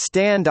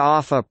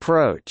 Stand-off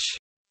approach.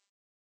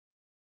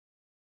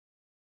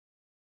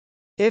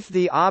 If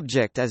the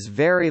object is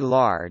very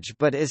large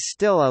but is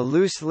still a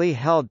loosely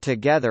held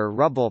together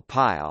rubble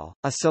pile,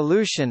 a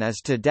solution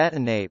is to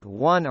detonate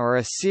one or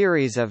a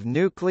series of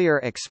nuclear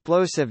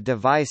explosive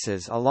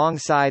devices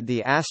alongside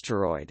the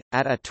asteroid,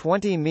 at a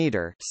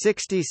 20-meter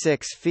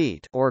 (66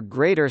 feet) or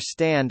greater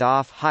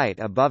stand-off height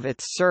above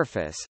its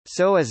surface,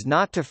 so as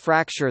not to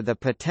fracture the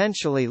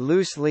potentially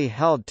loosely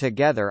held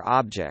together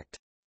object.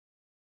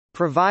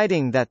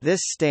 Providing that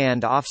this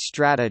stand-off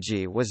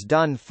strategy was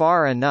done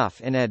far enough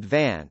in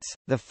advance,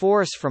 the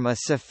force from a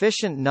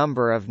sufficient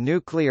number of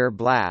nuclear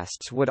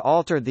blasts would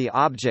alter the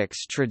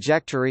object's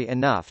trajectory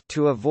enough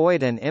to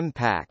avoid an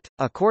impact.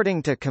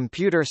 According to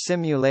computer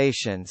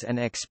simulations and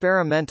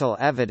experimental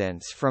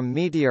evidence from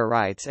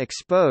meteorites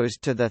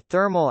exposed to the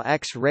thermal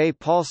X-ray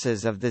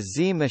pulses of the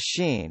Z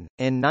machine,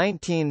 in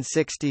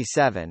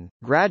 1967,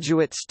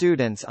 graduate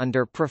students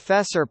under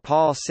Professor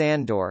Paul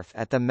Sandorf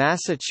at the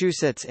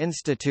Massachusetts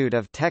Institute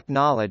of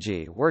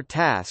Technology were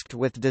tasked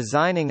with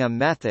designing a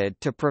method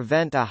to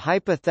prevent a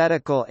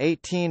hypothetical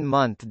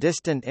 18-month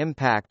distant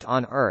impact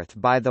on Earth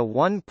by the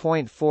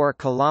 1.4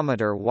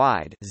 km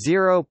wide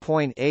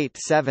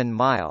 (0.87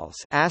 miles)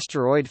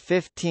 asteroid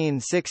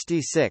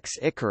 1566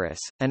 Icarus,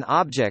 an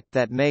object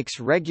that makes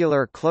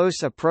regular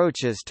close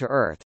approaches to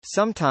Earth,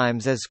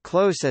 sometimes as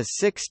close as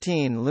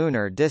 16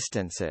 lunar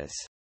distances.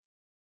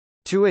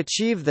 To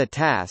achieve the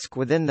task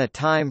within the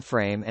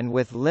timeframe and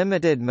with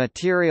limited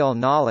material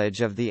knowledge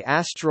of the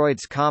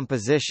asteroid's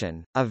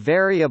composition, a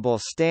variable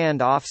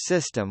stand-off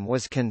system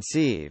was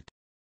conceived.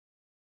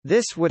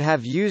 This would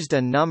have used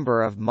a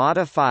number of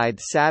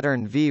modified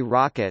Saturn V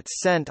rockets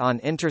sent on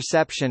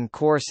interception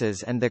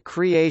courses and the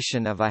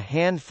creation of a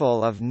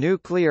handful of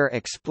nuclear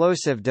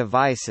explosive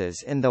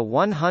devices in the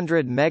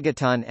 100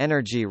 megaton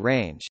energy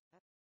range.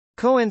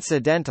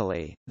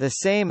 Coincidentally, the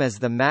same as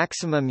the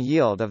maximum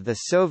yield of the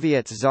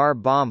Soviet Tsar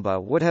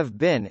Bomba would have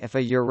been if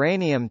a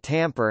uranium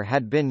tamper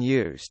had been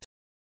used.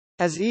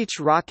 As each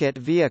rocket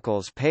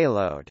vehicle's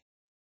payload.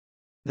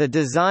 The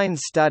design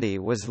study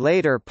was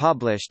later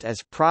published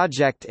as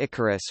Project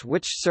Icarus,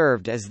 which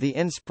served as the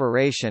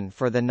inspiration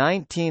for the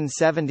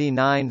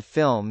 1979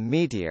 film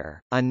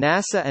Meteor, a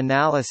NASA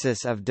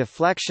analysis of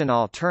deflection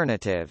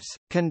alternatives,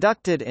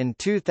 conducted in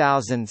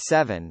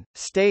 2007,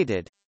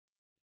 stated,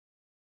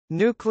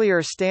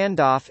 "Nuclear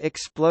standoff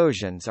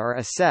explosions are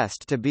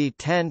assessed to be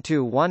 10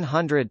 to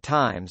 100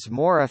 times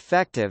more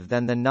effective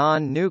than the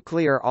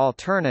non-nuclear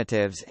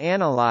alternatives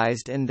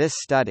analyzed in this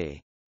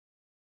study.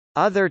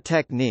 Other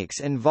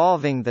techniques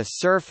involving the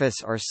surface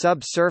or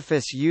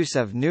subsurface use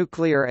of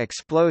nuclear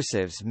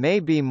explosives may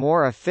be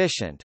more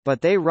efficient,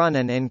 but they run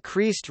an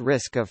increased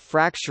risk of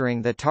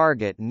fracturing the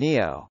target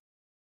 (NEO).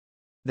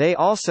 They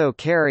also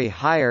carry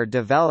higher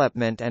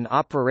development and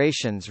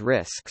operations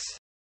risks."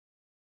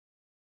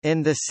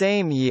 In the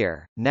same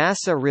year,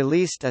 NASA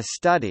released a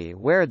study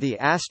where the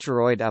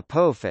asteroid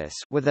Apophis,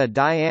 with a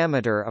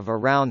diameter of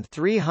around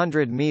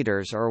 300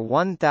 meters or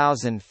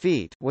 1,000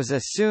 feet, was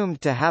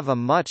assumed to have a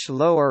much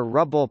lower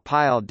rubble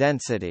pile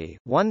density,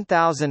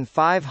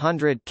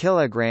 1,500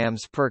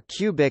 kilograms per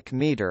cubic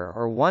meter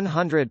or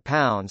 100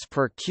 pounds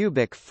per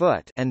cubic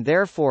foot, and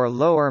therefore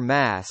lower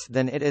mass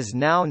than it is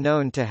now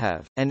known to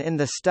have. And in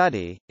the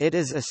study, it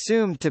is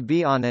assumed to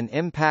be on an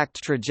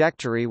impact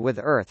trajectory with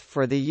Earth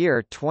for the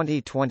year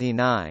 2029.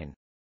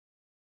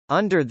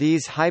 Under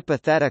these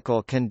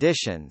hypothetical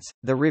conditions,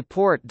 the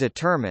report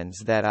determines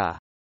that a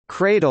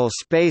cradle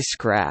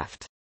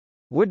spacecraft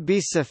would be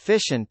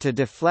sufficient to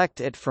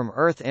deflect it from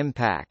Earth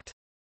impact.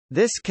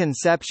 This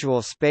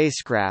conceptual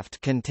spacecraft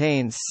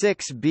contains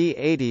 6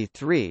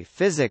 B-83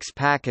 physics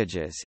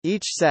packages,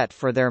 each set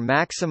for their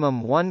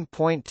maximum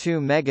 1.2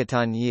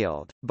 megaton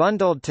yield,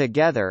 bundled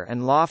together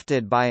and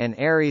lofted by an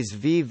Ares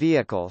V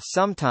vehicle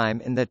sometime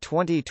in the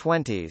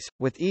 2020s,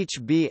 with each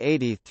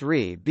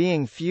B-83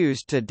 being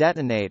fused to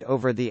detonate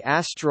over the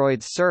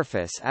asteroid's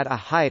surface at a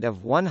height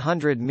of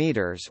 100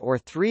 meters or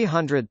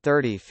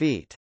 330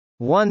 feet,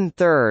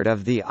 one-third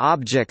of the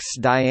object's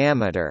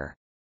diameter,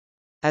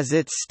 as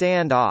its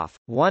stand off,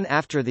 one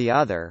after the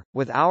other,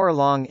 with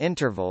hour-long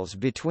intervals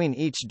between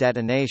each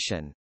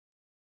detonation.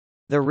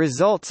 The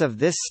results of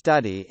this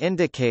study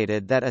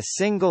indicated that a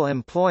single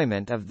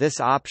employment of this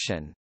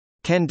option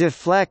can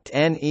deflect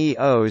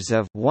NEOs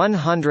of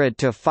 100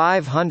 to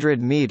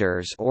 500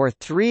 meters or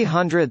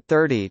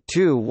 330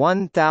 to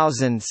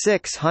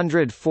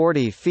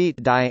 1,640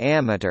 feet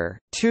diameter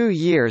 2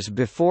 years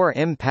before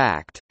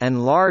impact,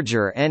 and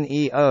larger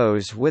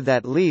NEOs with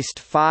at least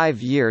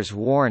 5 years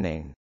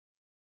warning.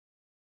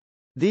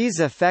 These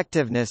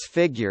effectiveness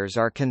figures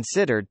are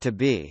considered to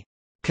be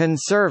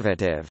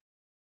conservative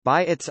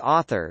by its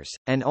authors,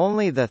 and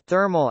only the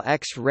thermal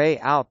X-ray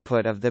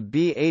output of the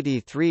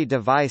B-83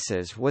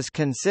 devices was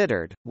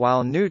considered,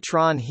 while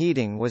neutron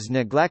heating was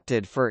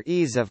neglected for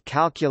ease of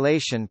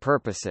calculation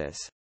purposes.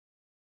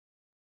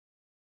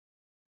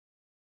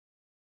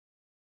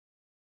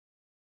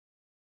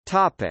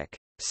 Topic: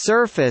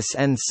 Surface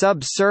and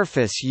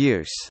subsurface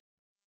use.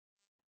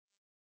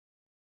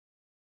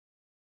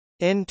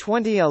 In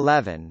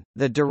 2011,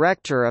 the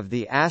director of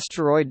the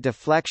Asteroid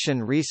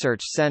Deflection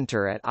Research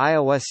Center at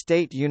Iowa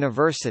State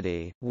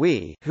University,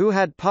 who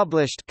had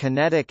published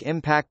kinetic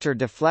impactor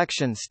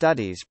deflection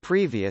studies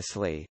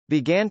previously,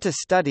 began to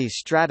study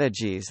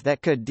strategies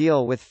that could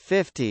deal with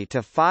 50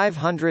 to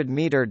 500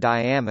 meter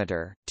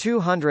diameter,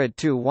 200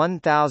 to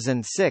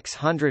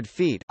 1,600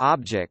 feet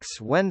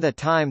objects when the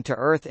time to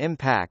Earth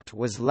impact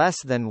was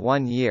less than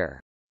 1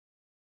 year.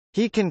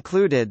 He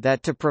concluded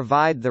that to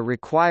provide the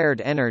required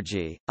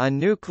energy, a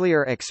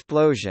nuclear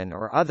explosion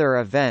or other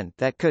event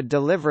that could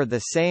deliver the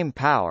same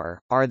power,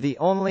 are the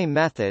only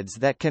methods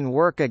that can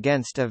work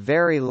against a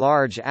very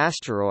large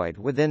asteroid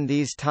within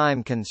these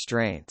time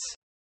constraints.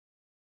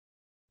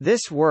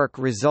 This work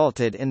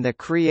resulted in the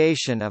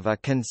creation of a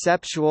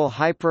conceptual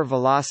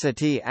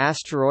hypervelocity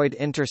asteroid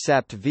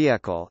intercept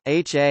vehicle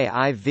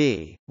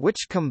 (HAIV),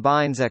 which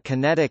combines a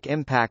kinetic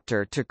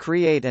impactor to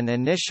create an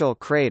initial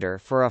crater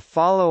for a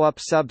follow-up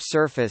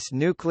subsurface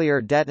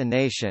nuclear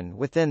detonation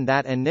within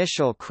that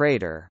initial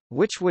crater,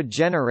 which would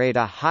generate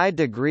a high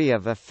degree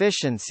of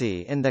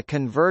efficiency in the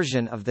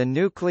conversion of the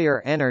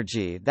nuclear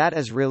energy that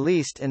is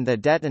released in the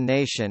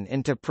detonation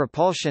into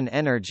propulsion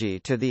energy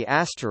to the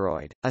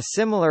asteroid. A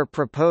similar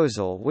proposal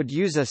would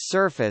use a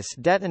surface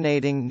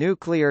detonating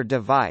nuclear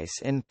device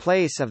in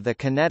place of the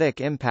kinetic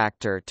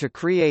impactor to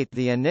create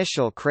the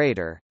initial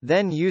crater,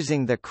 then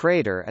using the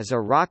crater as a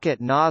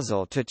rocket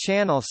nozzle to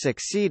channel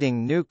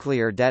succeeding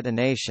nuclear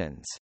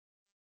detonations.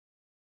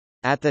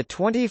 At the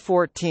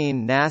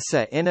 2014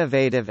 NASA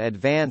Innovative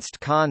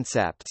Advanced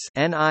Concepts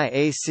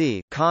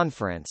 (NIAC)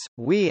 conference,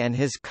 Wee and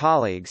his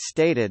colleagues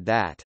stated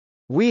that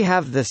we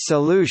have the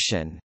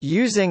solution,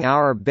 using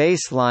our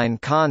baseline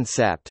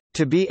concept,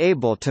 to be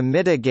able to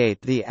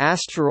mitigate the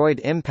asteroid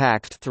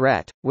impact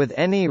threat, with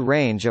any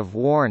range of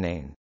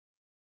warning.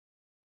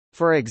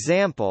 For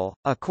example,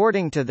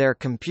 according to their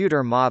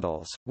computer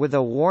models, with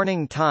a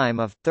warning time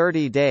of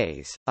 30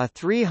 days, a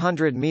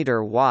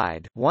 300-meter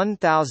wide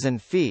 (1,000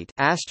 feet)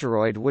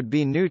 asteroid would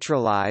be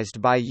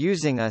neutralized by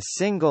using a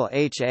single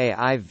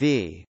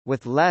HAIV,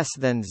 with less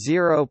than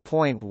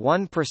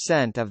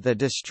 0.1% of the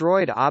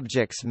destroyed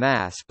object's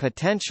mass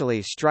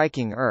potentially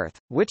striking Earth,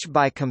 which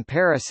by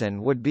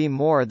comparison would be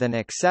more than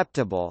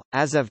acceptable.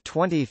 As of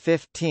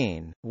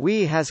 2015,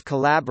 Wee has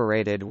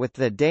collaborated with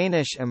the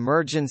Danish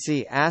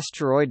Emergency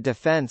Asteroid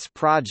Defense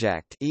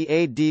Project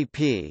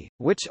 (EADP),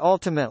 which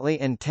ultimately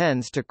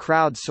intends to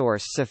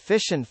crowdsource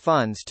sufficient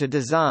funds to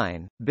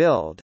design,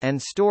 build, and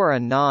store a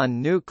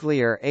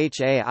non-nuclear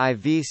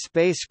HAIV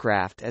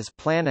spacecraft as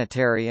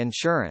planetary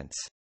insurance.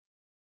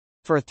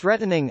 For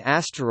threatening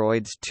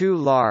asteroids too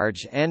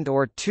large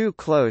and/or too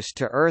close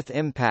to Earth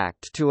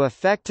impact to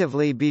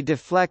effectively be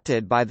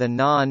deflected by the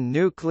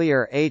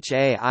non-nuclear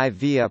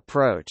HAIV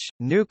approach,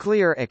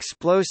 nuclear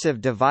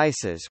explosive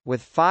devices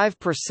with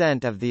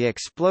 5% of the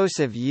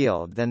explosive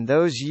yield than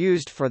those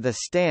used for the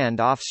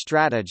stand-off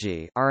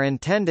strategy are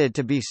intended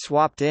to be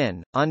swapped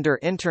in, under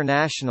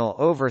international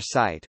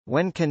oversight,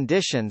 when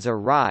conditions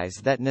arise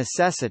that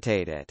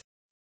necessitate it.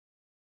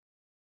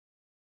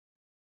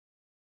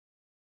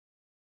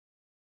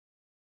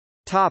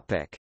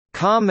 Topic: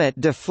 Comet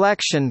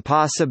deflection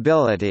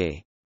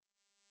possibility.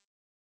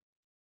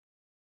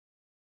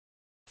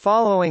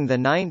 Following the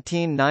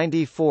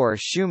 1994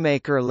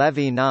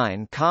 Shoemaker-Levy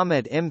 9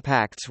 comet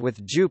impacts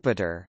with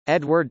Jupiter,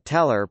 Edward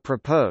Teller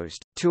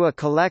proposed, to a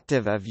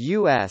collective of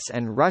U.S.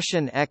 and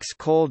Russian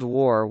ex-Cold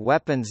War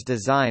weapons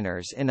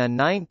designers in a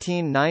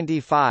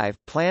 1995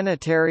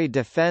 Planetary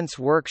Defense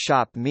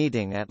Workshop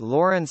meeting at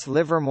Lawrence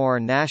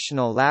Livermore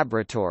National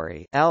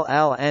Laboratory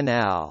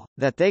 (LLNL),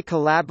 that they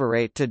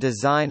collaborate to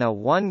design a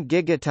 1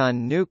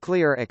 gigaton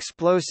nuclear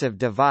explosive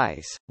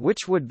device,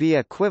 which would be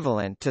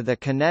equivalent to the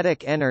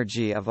kinetic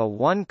energy of a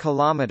 1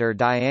 km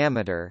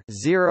diameter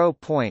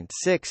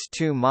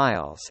 (0.62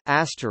 miles)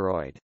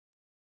 asteroid.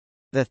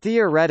 The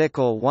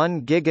theoretical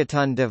 1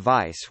 gigaton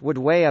device would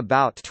weigh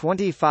about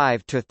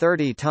 25 to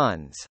 30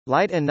 tons,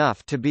 light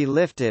enough to be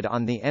lifted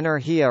on the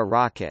Energia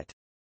rocket.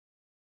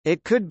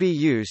 It could be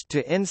used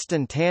to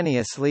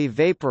instantaneously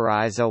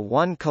vaporize a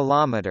 1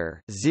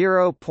 km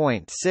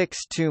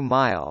 (0.62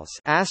 miles)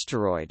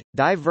 asteroid,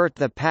 divert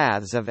the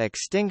paths of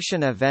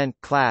extinction event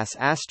class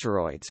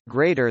asteroids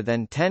greater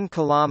than 10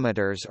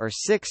 km or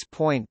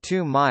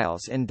 6.2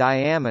 miles in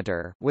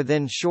diameter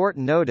within short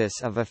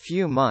notice of a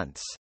few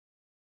months.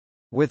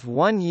 With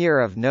 1 year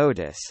of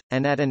notice,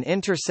 and at an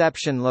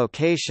interception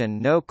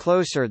location no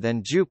closer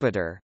than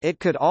Jupiter,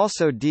 it could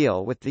also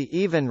deal with the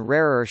even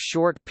rarer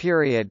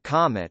short-period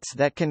comets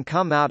that can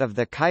come out of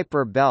the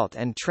Kuiper belt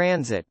and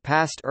transit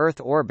past Earth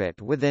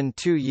orbit within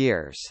 2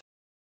 years.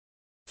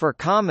 For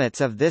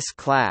comets of this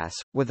class,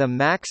 with a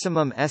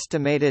maximum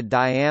estimated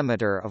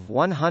diameter of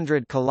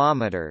 100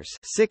 km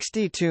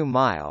 (62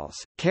 miles),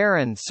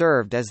 Charon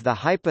served as the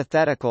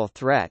hypothetical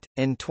threat.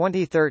 In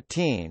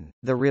 2013,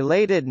 the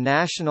related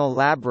national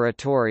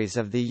laboratories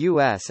of the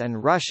US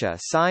and Russia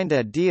signed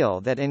a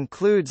deal that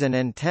includes an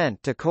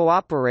intent to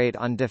cooperate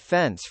on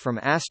defense from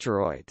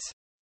asteroids.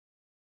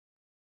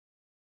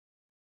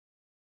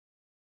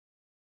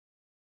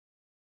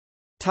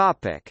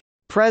 Topic: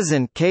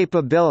 Present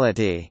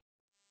capability.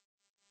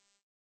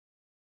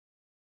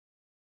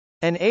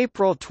 An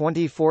April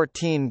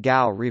 2014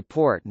 GAO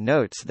report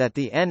notes that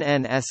the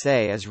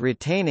NNSA is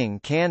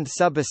retaining canned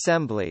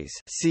subassemblies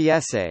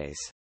 (CSAs)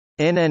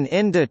 in an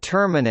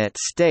indeterminate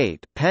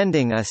state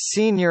pending a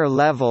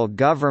senior-level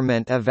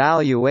government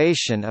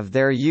evaluation of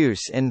their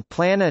use in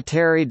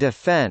planetary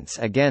defense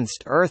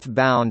against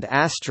Earth-bound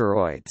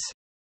asteroids.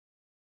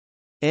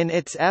 In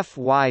its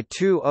FY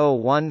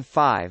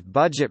 2015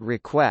 budget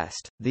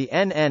request, the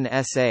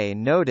NNSA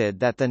noted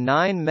that the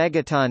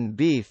 9-megaton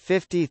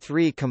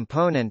B-53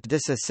 component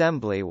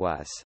disassembly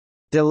was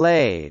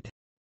delayed,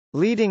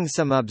 leading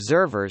some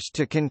observers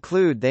to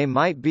conclude they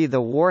might be the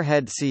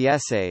warhead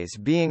CSAs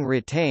being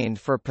retained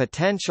for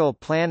potential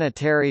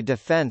planetary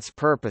defense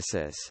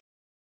purposes.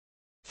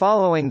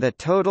 Following the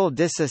total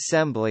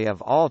disassembly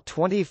of all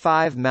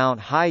 25 Mount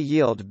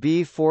high-yield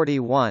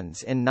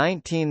B-41s in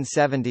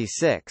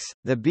 1976,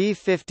 the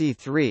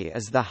B-53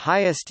 is the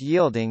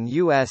highest-yielding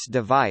U.S.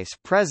 device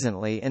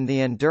presently in the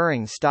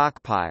enduring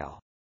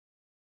stockpile.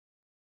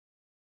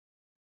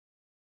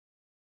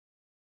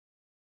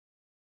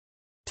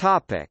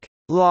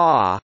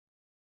 Law.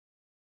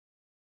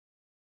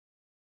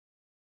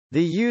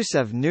 The use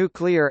of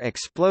nuclear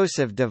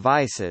explosive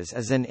devices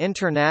is an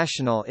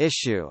international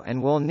issue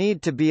and will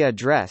need to be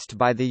addressed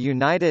by the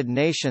United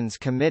Nations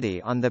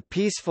Committee on the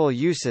Peaceful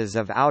Uses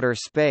of Outer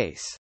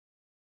Space.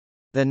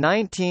 The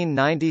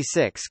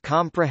 1996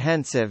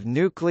 Comprehensive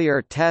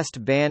Nuclear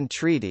Test Ban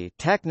Treaty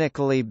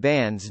technically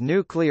bans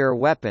nuclear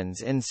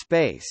weapons in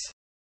space.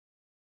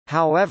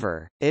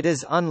 However, it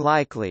is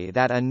unlikely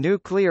that a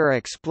nuclear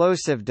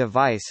explosive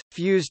device,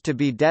 fused to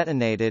be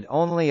detonated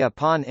only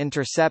upon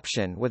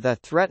interception with a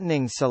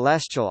threatening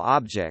celestial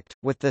object,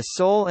 with the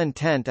sole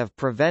intent of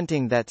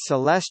preventing that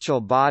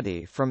celestial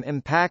body from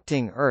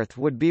impacting Earth,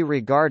 would be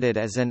regarded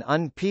as an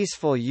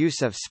unpeaceful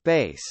use of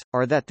space,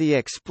 or that the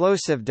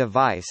explosive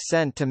device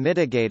sent to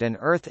mitigate an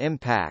Earth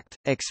impact,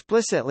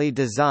 explicitly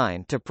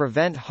designed to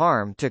prevent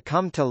harm to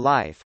come to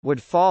life,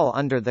 would fall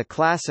under the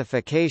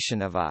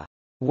classification of a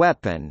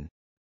weapon.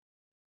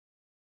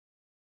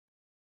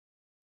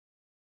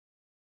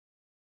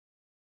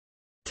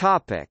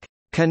 Topic: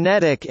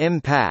 Kinetic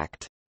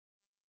impact.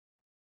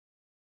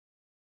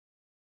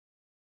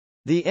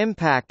 The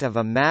impact of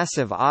a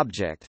massive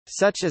object,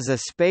 such as a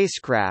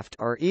spacecraft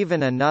or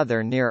even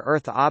another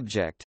near-Earth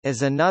object,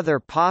 is another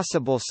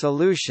possible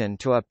solution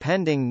to a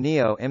pending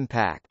NEO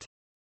impact.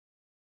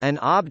 An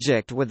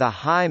object with a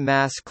high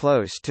mass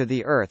close to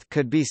the Earth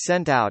could be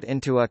sent out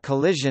into a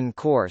collision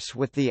course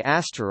with the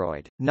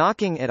asteroid,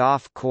 knocking it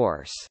off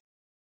course.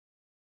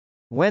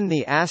 When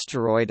the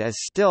asteroid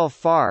is still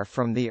far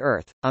from the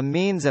Earth, a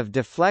means of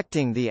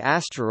deflecting the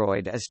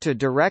asteroid is to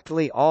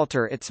directly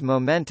alter its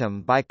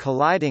momentum by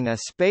colliding a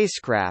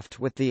spacecraft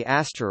with the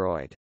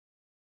asteroid.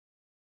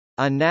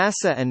 A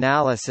NASA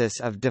analysis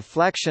of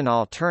deflection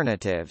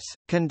alternatives,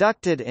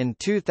 conducted in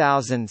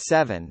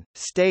 2007,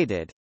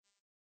 stated,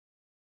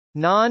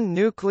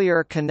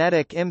 "Non-nuclear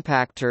kinetic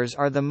impactors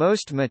are the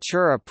most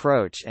mature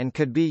approach and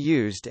could be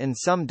used in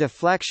some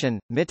deflection,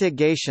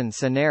 mitigation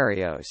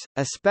scenarios,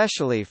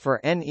 especially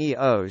for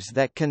NEOs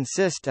that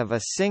consist of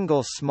a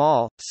single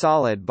small,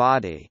 solid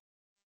body."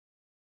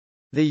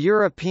 The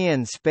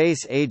European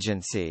Space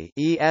Agency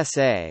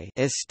 (ESA)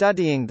 is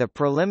studying the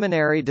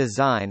preliminary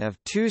design of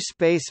 2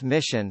 space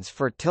missions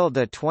for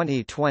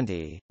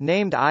 2020,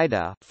 named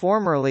IDA,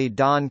 formerly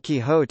Don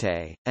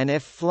Quixote, and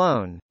if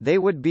flown, they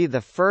would be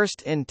the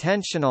first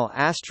intentional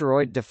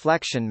asteroid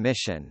deflection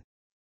mission.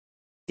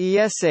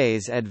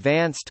 ESA's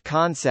Advanced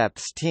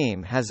Concepts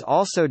team has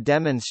also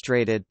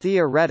demonstrated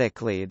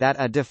theoretically that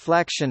a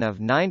deflection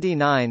of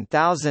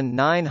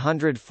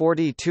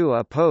 99,942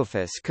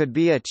 Apophis could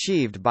be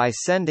achieved by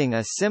sending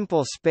a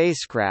simple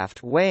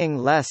spacecraft weighing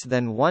less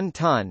than 1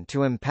 ton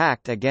to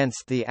impact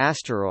against the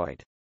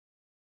asteroid.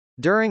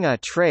 During a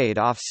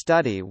trade-off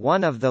study,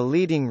 one of the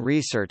leading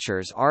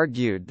researchers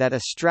argued that a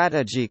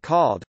strategy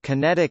called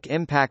kinetic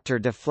impactor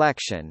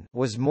deflection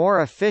was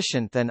more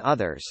efficient than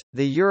others.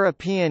 The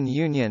European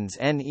Union's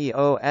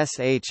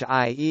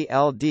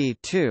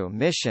NEOSHIELD-2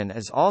 mission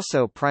is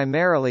also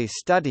primarily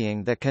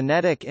studying the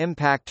kinetic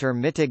impactor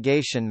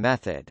mitigation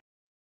method.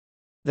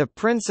 The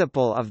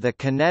principle of the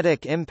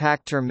kinetic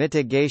impactor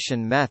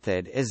mitigation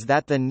method is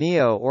that the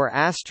NEO or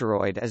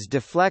asteroid is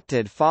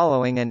deflected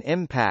following an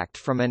impact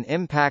from an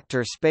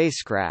impactor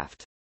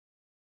spacecraft.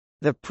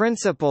 The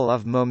principle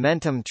of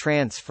momentum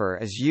transfer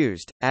is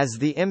used, as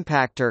the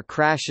impactor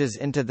crashes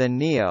into the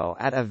NEO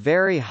at a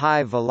very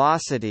high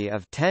velocity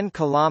of 10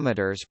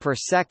 km per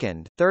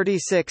second,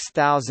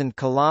 36,000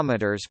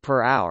 km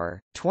per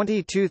hour,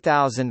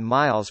 22,000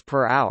 miles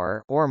per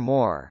hour or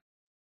more.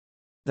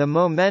 The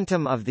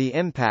momentum of the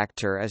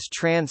impactor is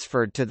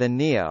transferred to the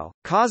NEO,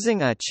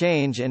 causing a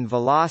change in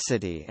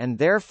velocity and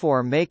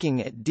therefore making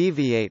it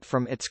deviate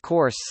from its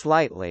course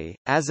slightly.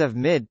 As of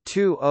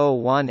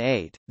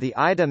mid-2018, the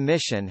IDA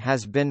mission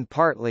has been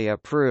partly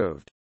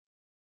approved.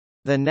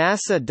 The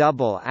NASA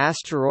Double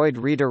Asteroid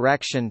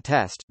Redirection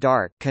Test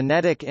 (DART)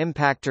 kinetic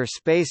impactor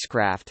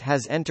spacecraft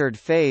has entered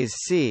Phase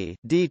C,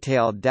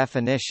 detailed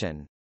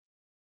definition.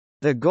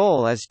 The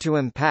goal is to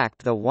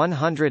impact the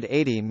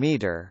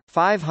 180-meter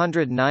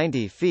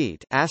 (590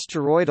 feet)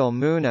 asteroidal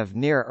moon of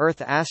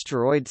near-Earth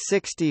asteroid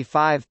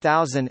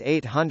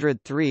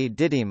 65803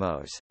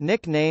 Didymos,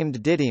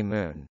 nicknamed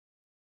Didymoon.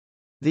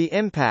 The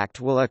impact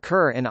will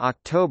occur in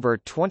October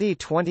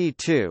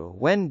 2022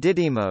 when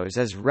Didymos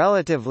is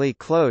relatively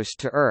close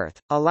to Earth,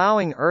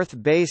 allowing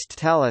Earth-based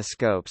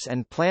telescopes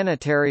and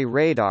planetary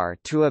radar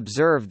to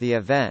observe the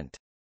event.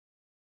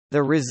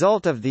 The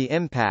result of the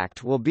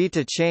impact will be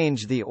to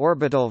change the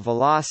orbital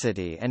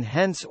velocity and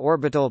hence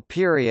orbital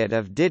period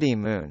of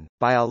Didymoon,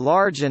 by a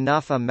large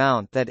enough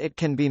amount that it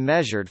can be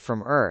measured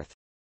from Earth.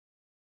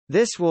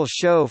 This will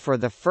show for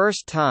the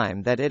first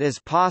time that it is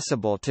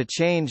possible to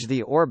change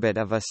the orbit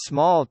of a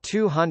small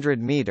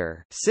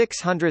 200-meter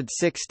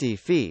 (660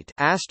 feet)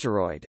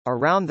 asteroid,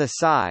 around the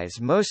size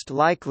most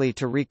likely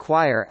to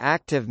require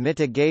active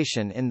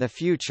mitigation in the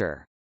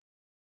future.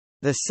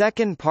 The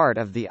second part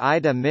of the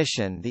IDA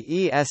mission,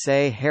 the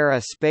ESA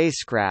Hera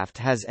spacecraft,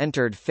 has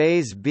entered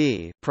Phase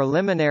B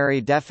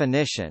preliminary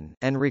definition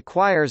and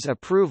requires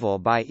approval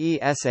by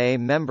ESA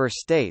member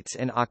states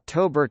in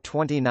October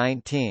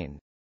 2019.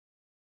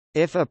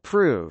 If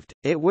approved,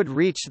 it would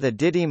reach the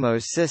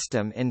Didymos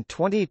system in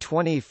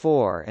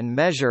 2024 and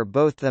measure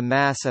both the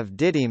mass of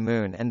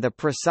Didymoon and the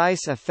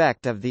precise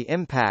effect of the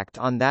impact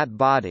on that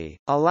body,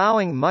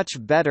 allowing much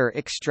better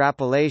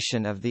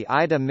extrapolation of the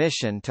IDA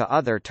mission to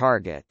other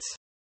targets.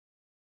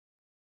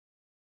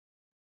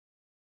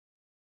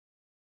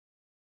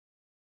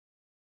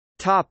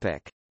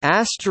 Topic: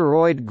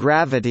 Asteroid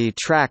gravity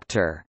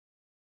tractor.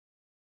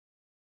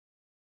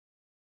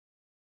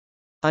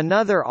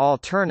 Another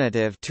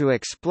alternative to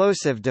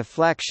explosive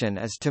deflection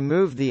is to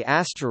move the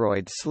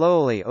asteroid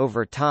slowly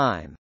over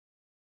time.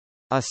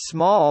 A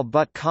small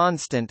but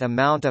constant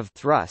amount of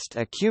thrust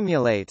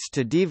accumulates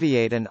to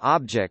deviate an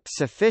object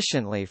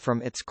sufficiently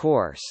from its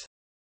course.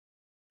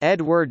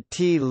 Edward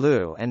T.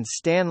 Liu and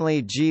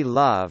Stanley G.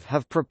 Love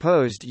have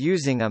proposed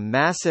using a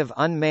massive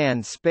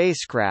unmanned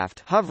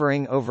spacecraft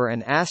hovering over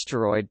an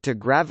asteroid to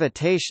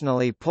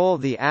gravitationally pull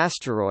the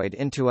asteroid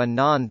into a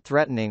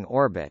non-threatening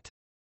orbit.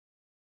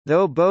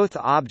 Though both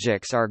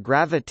objects are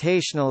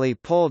gravitationally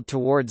pulled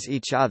towards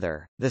each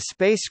other, the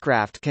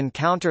spacecraft can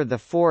counter the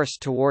force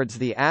towards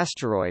the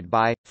asteroid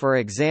by, for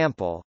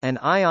example, an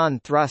ion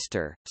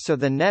thruster, so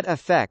the net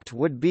effect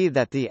would be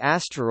that the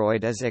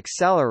asteroid is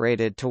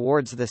accelerated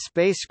towards the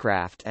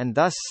spacecraft and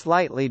thus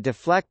slightly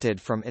deflected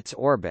from its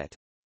orbit.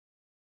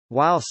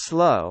 While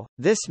slow,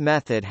 this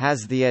method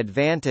has the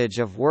advantage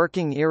of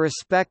working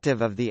irrespective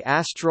of the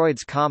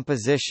asteroid's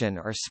composition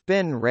or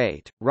spin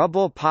rate.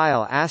 Rubble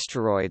pile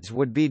asteroids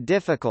would be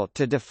difficult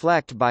to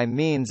deflect by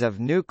means of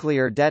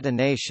nuclear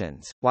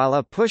detonations, while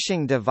a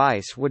pushing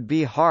device would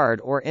be hard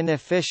or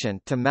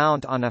inefficient to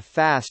mount on a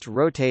fast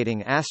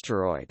rotating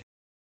asteroid.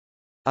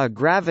 A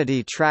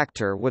gravity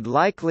tractor would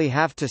likely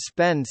have to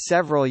spend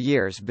several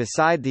years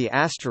beside the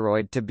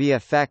asteroid to be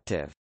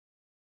effective.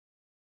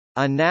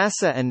 A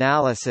NASA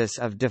analysis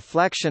of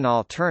deflection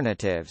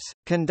alternatives,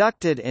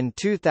 conducted in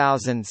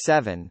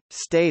 2007,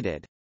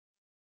 stated,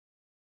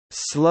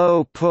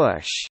 "Slow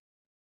push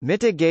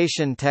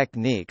mitigation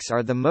techniques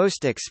are the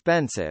most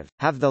expensive,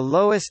 have the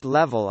lowest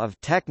level of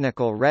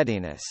technical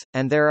readiness,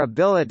 and their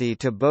ability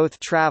to both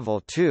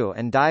travel to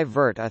and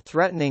divert a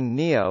threatening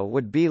NEO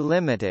would be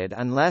limited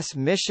unless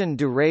mission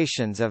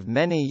durations of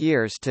many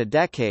years to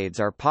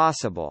decades are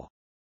possible."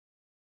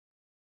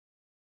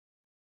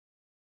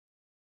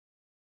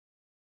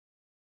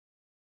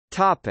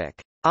 Topic: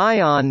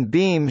 Ion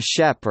beam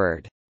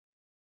shepherd.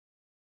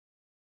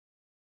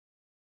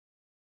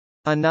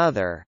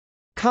 Another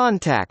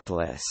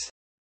contactless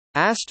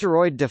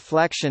asteroid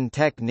deflection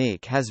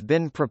technique has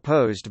been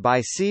proposed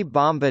by C.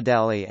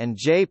 Bombadelli and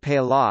J.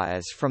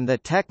 Peláez from the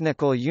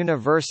Technical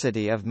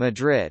University of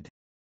Madrid.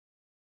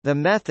 The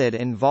method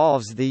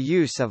involves the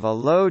use of a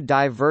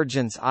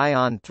low-divergence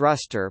ion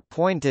thruster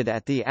pointed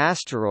at the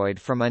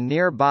asteroid from a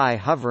nearby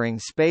hovering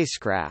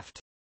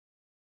spacecraft.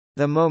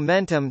 The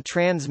momentum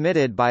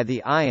transmitted by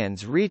the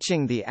ions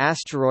reaching the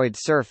asteroid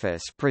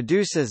surface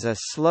produces a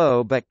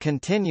slow but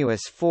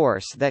continuous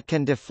force that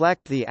can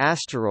deflect the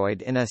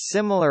asteroid in a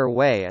similar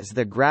way as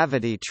the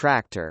gravity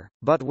tractor,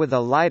 but with a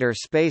lighter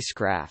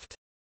spacecraft.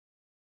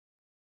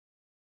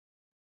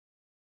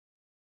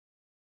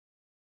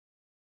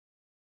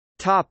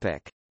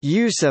 Topic: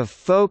 Use of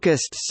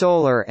focused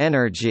solar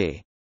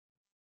energy.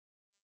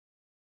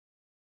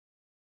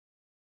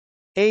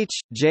 H.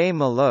 J.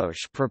 Milosh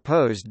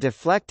proposed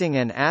deflecting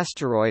an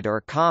asteroid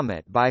or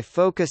comet by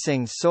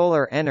focusing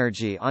solar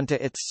energy onto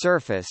its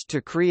surface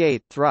to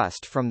create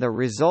thrust from the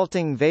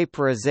resulting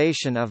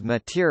vaporization of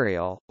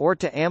material, or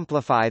to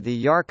amplify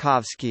the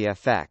Yarkovsky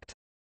effect.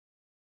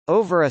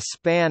 Over a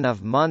span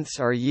of months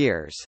or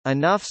years,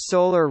 enough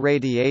solar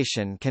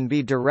radiation can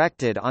be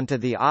directed onto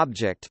the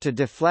object to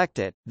deflect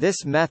it.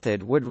 This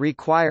method would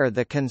require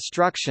the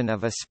construction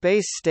of a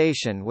space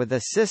station with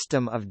a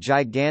system of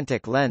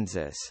gigantic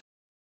lenses.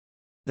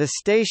 The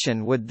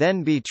station would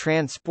then be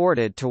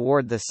transported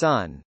toward the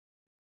Sun.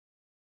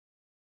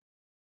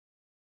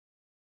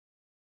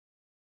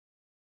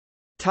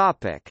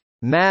 Topic: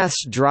 Mass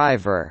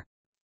driver.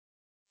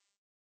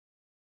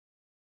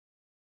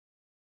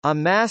 A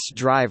mass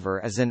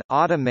driver is an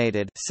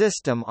automated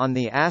system on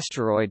the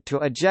asteroid to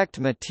eject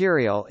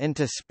material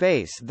into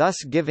space,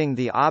 thus giving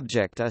the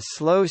object a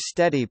slow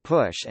steady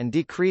push and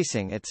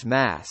decreasing its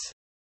mass.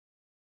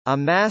 A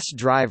mass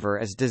driver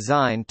is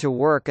designed to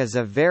work as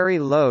a very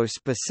low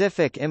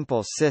specific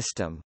impulse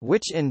system,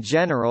 which in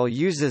general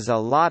uses a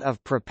lot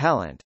of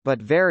propellant,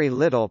 but very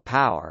little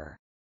power.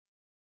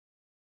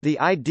 The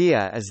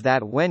idea is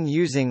that when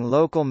using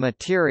local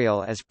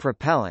material as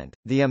propellant,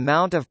 the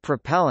amount of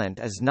propellant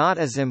is not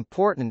as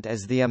important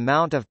as the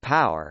amount of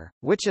power,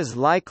 which is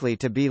likely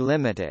to be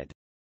limited.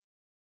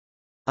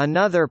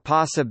 Another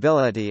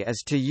possibility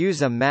is to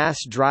use a mass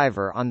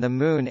driver on the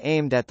Moon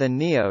aimed at the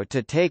NEO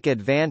to take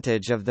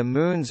advantage of the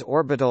Moon's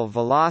orbital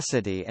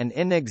velocity and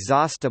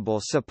inexhaustible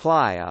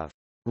supply of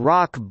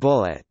rock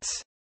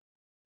bullets.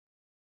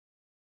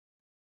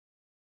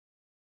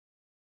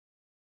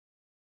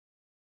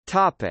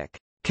 Topic: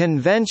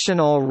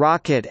 Conventional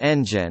rocket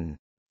engine.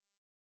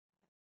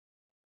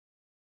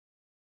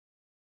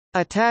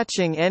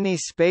 Attaching any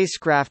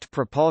spacecraft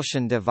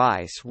propulsion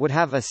device would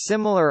have a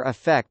similar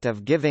effect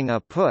of giving a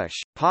push,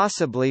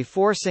 possibly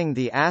forcing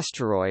the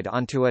asteroid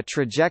onto a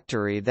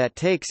trajectory that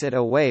takes it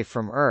away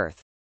from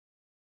Earth.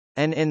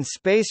 An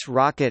in-space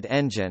rocket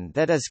engine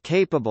that is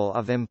capable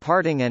of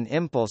imparting an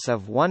impulse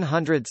of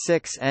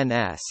 106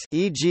 ns,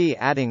 e.g.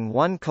 adding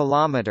 1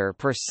 km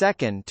per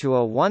second to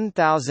a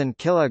 1,000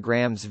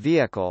 kg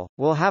vehicle,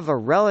 will have a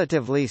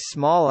relatively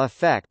small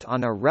effect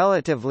on a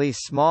relatively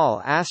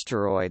small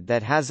asteroid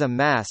that has a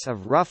mass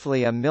of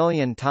roughly 1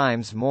 million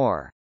times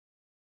more.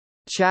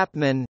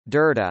 Chapman,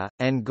 Durda,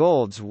 and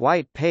Gould's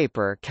white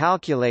paper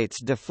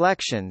calculates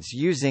deflections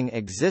using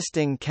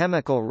existing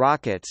chemical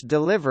rockets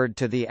delivered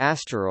to the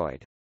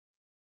asteroid.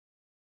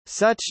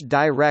 Such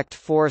direct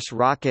force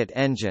rocket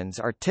engines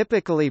are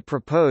typically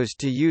proposed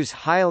to use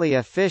highly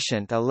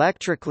efficient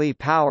electrically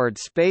powered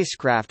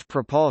spacecraft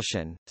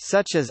propulsion,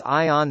 such as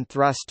ion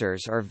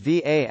thrusters or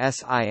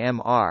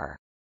VASIMR.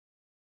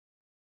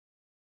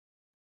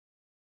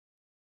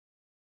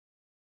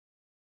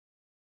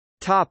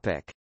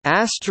 Topic: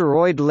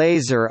 Asteroid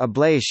laser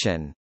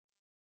ablation.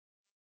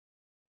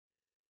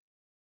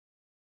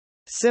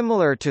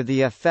 Similar to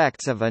the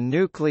effects of a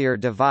nuclear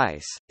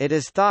device, it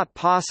is thought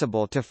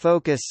possible to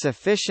focus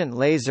sufficient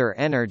laser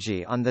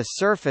energy on the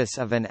surface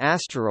of an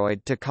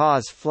asteroid to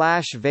cause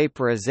flash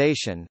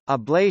vaporization,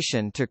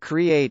 ablation to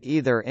create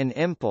either an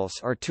impulse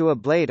or to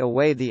ablate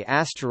away the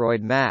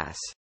asteroid mass.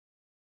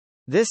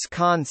 This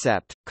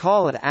concept,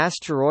 called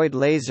asteroid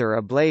laser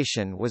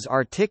ablation, was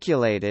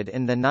articulated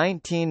in the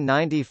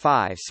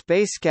 1995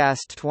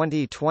 Spacecast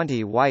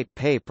 2020 white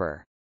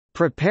paper,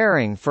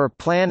 "Preparing for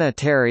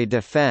Planetary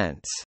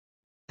Defense",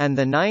 and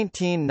the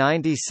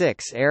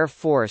 1996 Air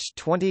Force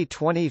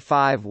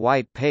 2025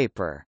 white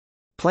paper,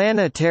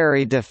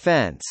 "Planetary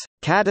Defense: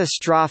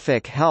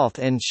 Catastrophic Health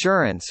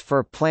Insurance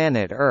for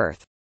Planet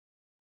Earth".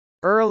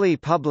 Early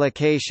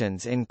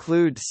publications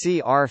include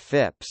C.R.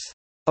 Phipps'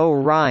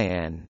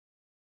 Orion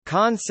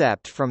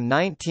concept from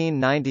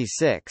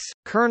 1996,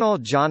 Colonel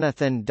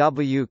Jonathan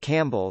W.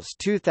 Campbell's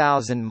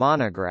 2000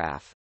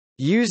 monograph,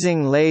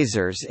 "Using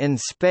Lasers in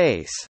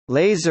Space,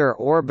 Laser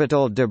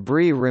Orbital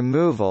Debris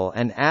Removal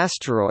and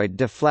Asteroid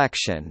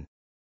Deflection",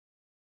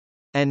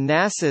 and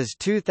NASA's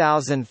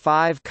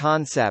 2005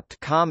 concept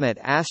Comet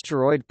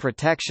Asteroid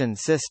Protection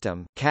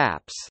System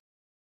 (CAPS).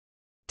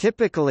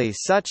 Typically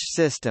such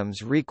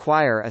systems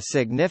require a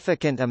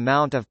significant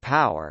amount of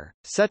power,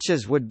 such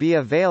as would be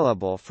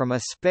available from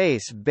a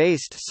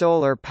space-based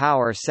solar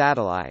power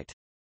satellite.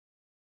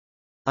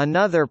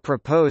 Another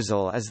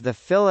proposal is the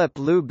Philip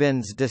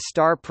Lubin's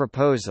DESTAR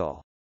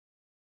proposal.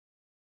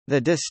 The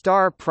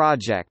DESTAR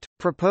project,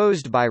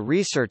 proposed by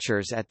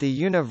researchers at the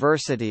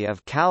University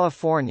of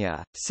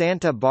California,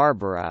 Santa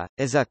Barbara,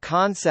 is a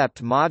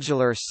concept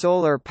modular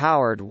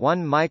solar-powered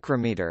 1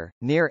 micrometer,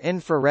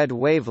 near-infrared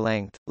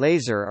wavelength,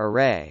 laser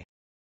array.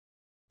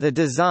 The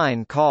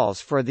design calls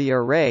for the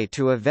array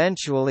to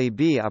eventually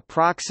be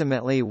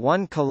approximately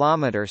 1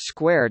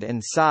 km²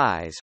 in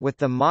size, with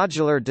the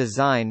modular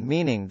design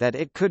meaning that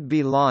it could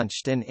be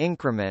launched in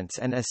increments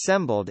and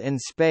assembled in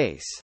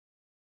space.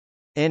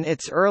 In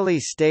its early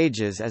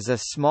stages as a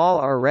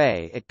small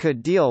array, it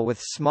could deal with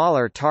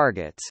smaller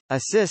targets,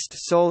 assist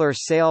solar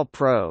sail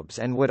probes,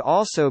 and would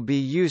also be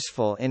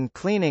useful in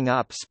cleaning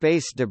up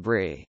space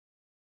debris.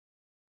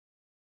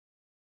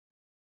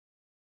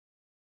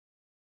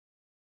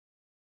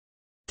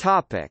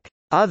 Topic: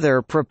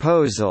 Other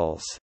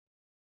proposals.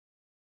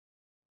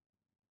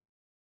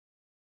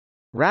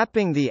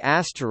 Wrapping the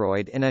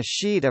asteroid in a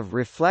sheet of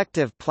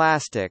reflective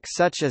plastic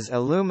such as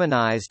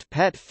aluminized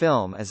PET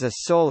film as a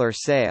solar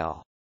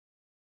sail.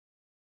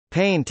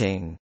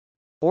 Painting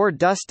or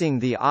dusting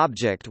the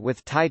object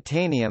with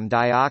titanium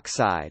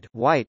dioxide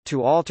white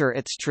to alter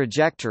its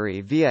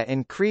trajectory via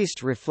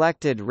increased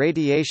reflected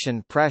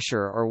radiation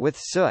pressure, or with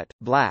soot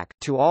black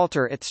to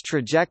alter its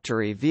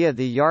trajectory via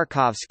the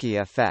Yarkovsky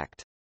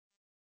effect.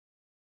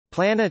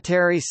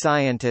 Planetary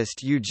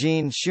scientist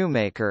Eugene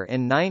Shoemaker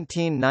in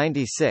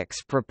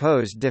 1996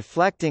 proposed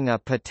deflecting a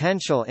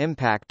potential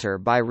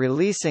impactor by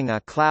releasing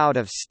a cloud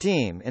of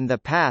steam in the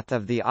path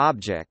of the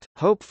object,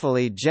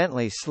 hopefully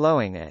gently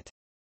slowing it.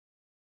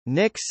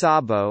 Nick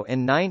Szabo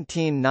in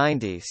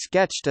 1990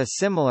 sketched a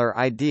similar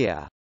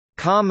idea,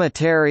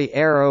 cometary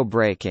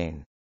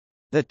aerobraking,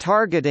 the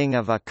targeting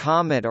of a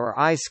comet or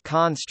ice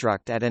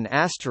construct at an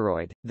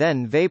asteroid,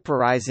 then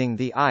vaporizing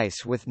the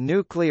ice with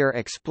nuclear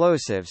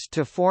explosives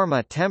to form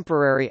a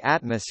temporary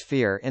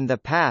atmosphere in the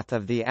path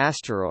of the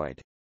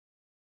asteroid.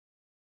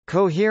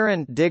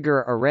 Coherent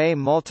digger array,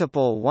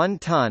 multiple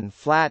 1-ton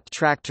flat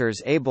tractors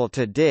able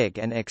to dig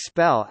and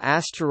expel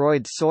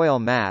asteroid soil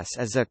mass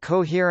as a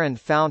coherent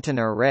fountain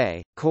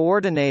array.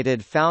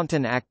 Coordinated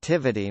fountain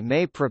activity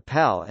may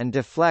propel and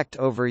deflect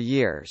over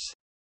years.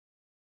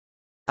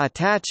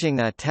 Attaching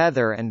a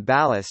tether and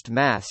ballast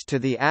mass to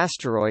the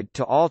asteroid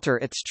to alter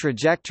its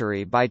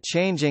trajectory by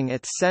changing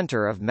its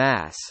center of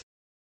mass.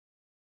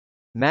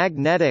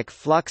 magnetic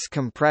flux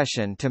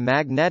compression to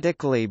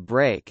magnetically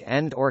break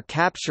and or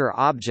capture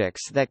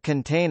objects that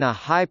contain a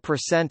high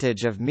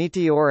percentage of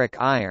meteoric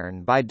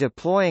iron by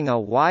deploying a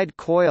wide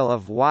coil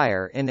of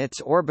wire in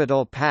its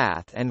orbital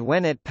path, and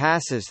when it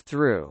passes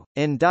through,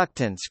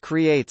 inductance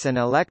creates an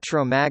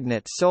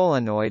electromagnet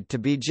solenoid to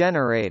be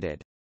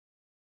generated.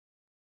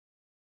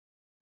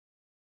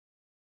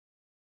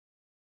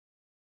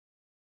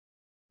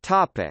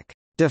 Topic: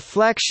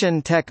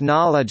 Deflection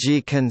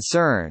technology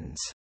concerns.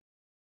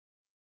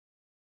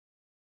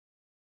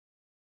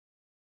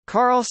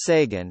 Carl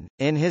Sagan,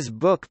 in his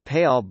book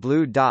Pale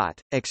Blue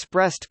Dot,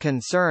 expressed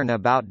concern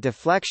about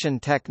deflection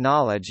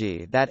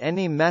technology that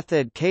any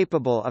method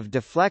capable of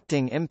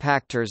deflecting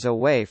impactors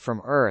away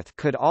from Earth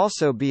could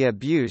also be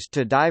abused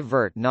to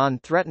divert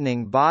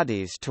non-threatening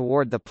bodies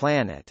toward the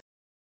planet.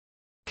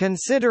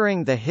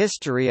 Considering the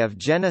history of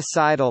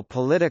genocidal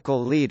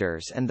political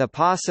leaders and the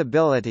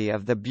possibility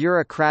of the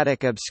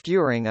bureaucratic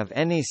obscuring of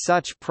any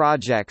such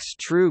project's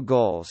true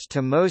goals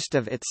to most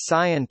of its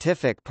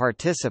scientific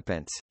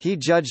participants, he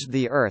judged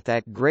the Earth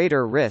at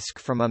greater risk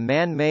from a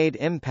man-made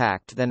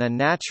impact than a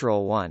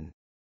natural one.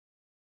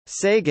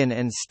 Sagan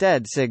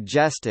instead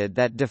suggested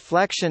that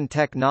deflection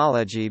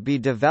technology be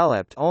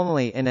developed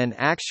only in an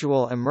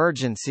actual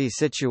emergency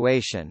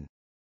situation.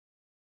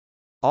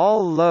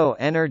 All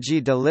low-energy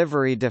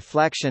delivery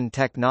deflection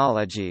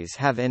technologies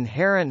have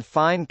inherent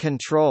fine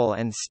control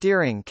and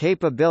steering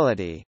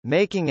capability,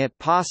 making it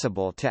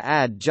possible to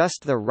add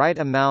just the right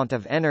amount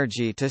of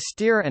energy to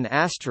steer an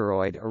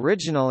asteroid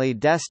originally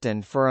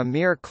destined for a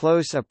mere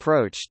close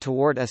approach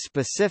toward a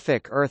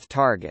specific Earth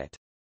target.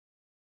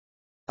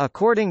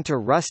 According to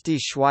Rusty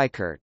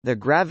Schweikert, the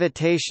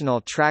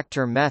gravitational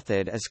tractor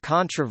method is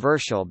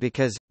controversial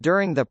because,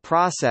 during the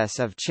process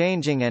of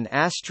changing an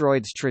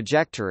asteroid's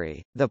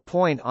trajectory, the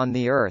point on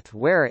the Earth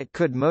where it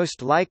could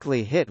most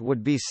likely hit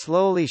would be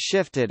slowly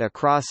shifted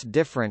across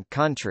different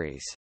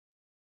countries.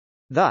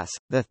 Thus,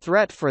 the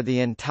threat for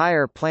the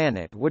entire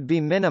planet would be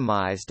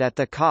minimized at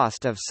the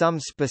cost of some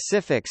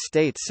specific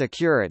state's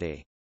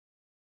security.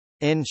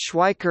 In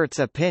Schweikert's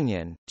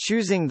opinion,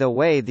 choosing the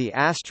way the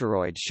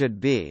asteroid should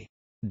be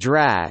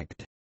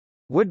dragged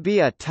would be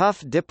a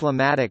tough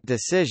diplomatic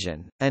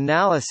decision.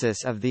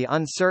 Analysis of the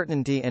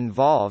uncertainty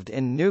involved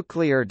in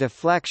nuclear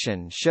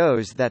deflection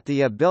shows that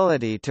the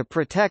ability to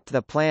protect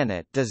the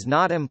planet does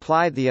not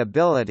imply the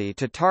ability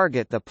to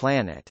target the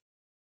planet.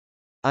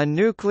 A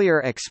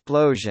nuclear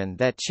explosion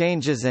that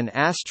changes an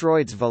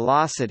asteroid's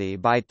velocity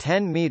by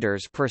 10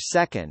 meters per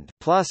second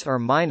plus or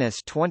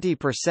minus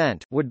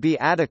 20% would be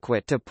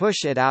adequate to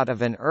push it out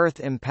of an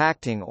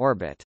Earth-impacting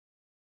orbit.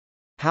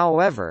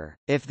 However,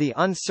 if the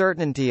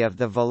uncertainty of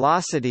the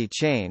velocity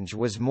change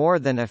was more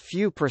than a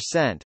few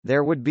percent,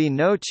 there would be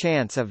no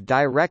chance of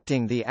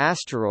directing the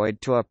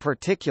asteroid to a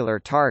particular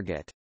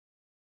target.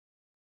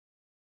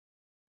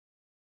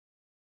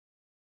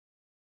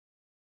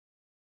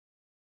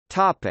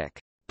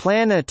 Topic: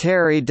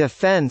 Planetary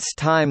defense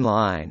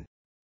timeline.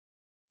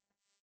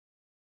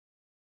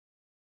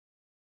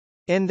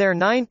 In their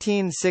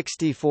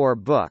 1964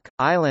 book,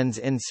 Islands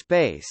in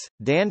Space,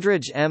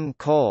 Dandridge M.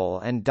 Cole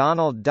and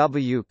Donald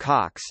W.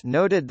 Cox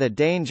noted the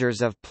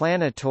dangers of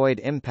planetoid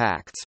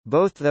impacts,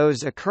 both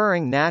those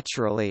occurring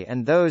naturally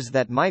and those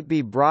that might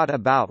be brought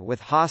about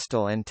with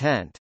hostile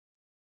intent.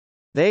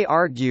 They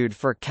argued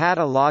for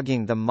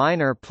cataloging the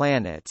minor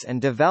planets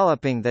and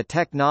developing the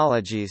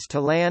technologies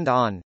to land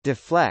on,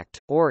 deflect,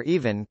 or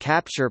even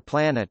capture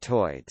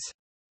planetoids.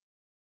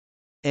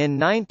 In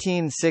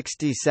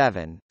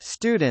 1967,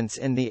 students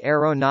in the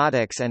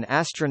Aeronautics and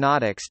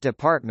Astronautics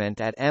Department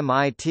at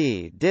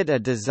MIT did a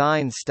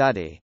design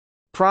study,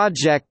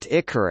 Project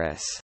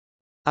Icarus,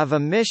 of a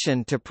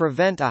mission to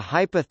prevent a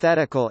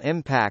hypothetical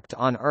impact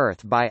on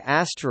Earth by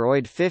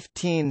asteroid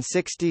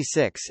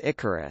 1566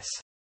 Icarus.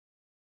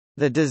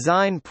 The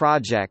design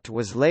project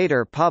was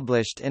later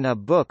published in a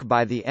book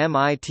by the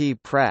MIT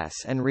Press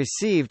and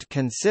received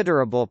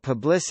considerable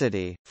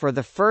publicity, for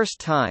the first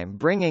time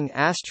bringing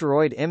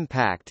asteroid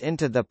impact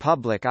into the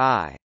public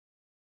eye.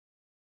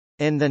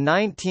 In the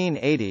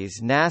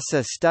 1980s,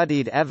 NASA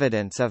studied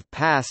evidence of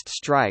past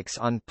strikes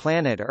on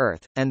planet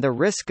Earth, and the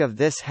risk of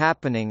this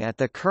happening at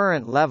the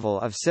current level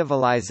of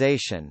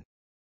civilization.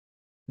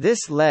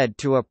 This led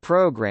to a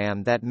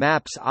program that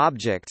maps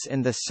objects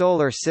in the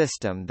Solar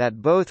System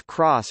that both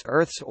cross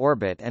Earth's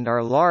orbit and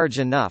are large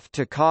enough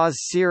to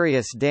cause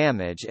serious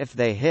damage if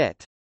they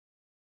hit.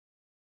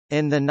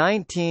 In the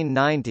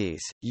 1990s,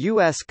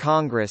 U.S.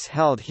 Congress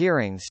held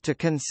hearings to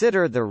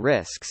consider the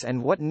risks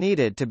and what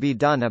needed to be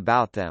done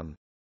about them.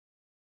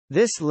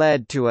 This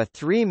led to a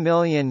 $3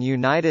 million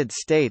United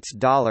States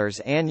dollars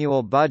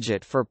annual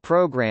budget for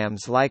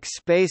programs like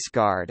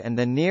SpaceGuard and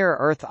the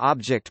Near-Earth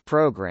Object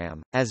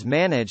Program, as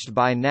managed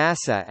by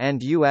NASA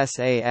and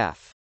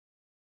USAF.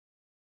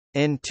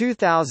 In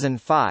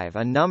 2005,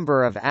 a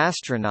number of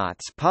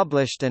astronauts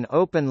published an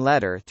open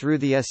letter through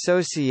the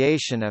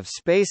Association of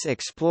Space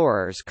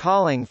Explorers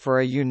calling for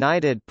a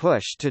united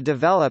push to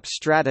develop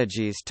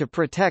strategies to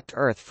protect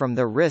Earth from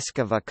the risk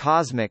of a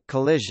cosmic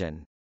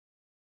collision.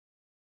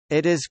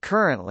 It is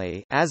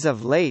currently, as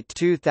of late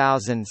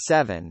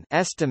 2007,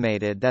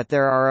 estimated that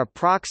there are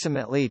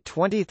approximately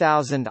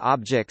 20,000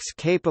 objects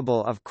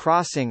capable of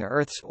crossing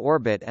Earth's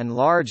orbit and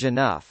large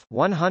enough,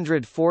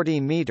 140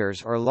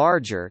 meters or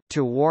larger,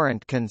 to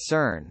warrant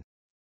concern.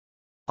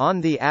 On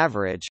the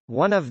average,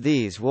 one of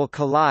these will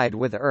collide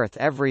with Earth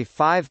every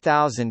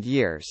 5,000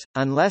 years,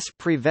 unless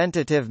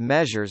preventative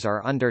measures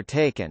are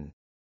undertaken.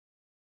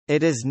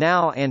 It is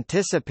now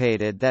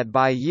anticipated that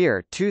by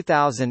year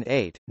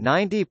 2008,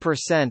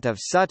 90% of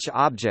such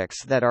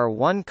objects that are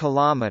 1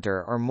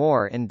 kilometer or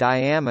more in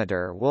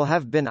diameter will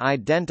have been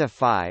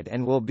identified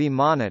and will be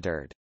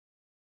monitored.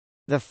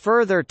 The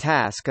further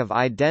task of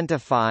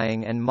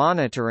identifying and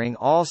monitoring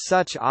all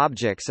such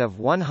objects of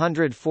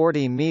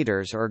 140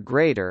 meters or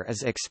greater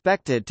is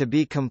expected to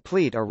be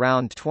complete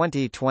around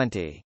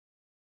 2020.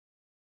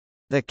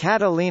 The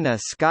Catalina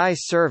Sky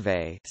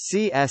Survey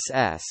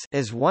 (CSS)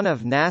 is one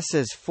of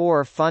NASA's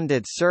 4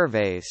 funded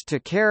surveys to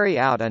carry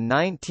out a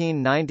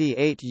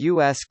 1998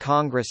 U.S.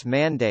 Congress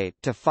mandate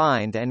to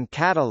find and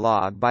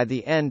catalog by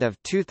the end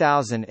of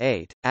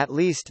 2008, at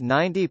least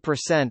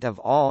 90% of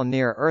all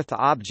near-Earth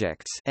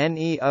objects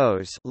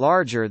 (NEOs)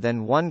 larger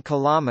than 1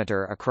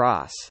 kilometer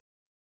across.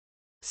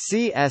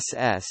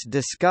 CSS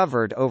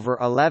discovered over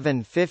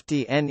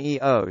 1150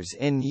 NEOs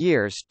in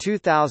years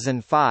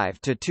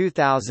 2005 to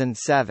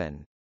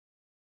 2007.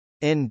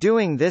 In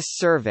doing this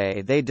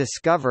survey they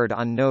discovered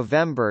on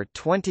November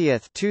 20,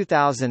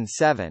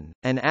 2007,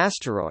 an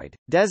asteroid,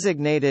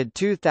 designated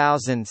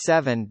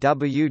 2007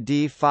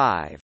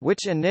 WD5,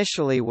 which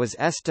initially was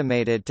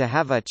estimated to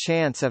have a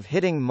chance of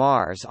hitting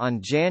Mars on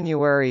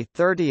January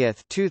 30,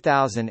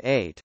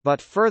 2008,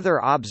 but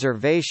further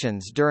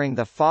observations during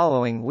the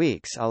following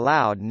weeks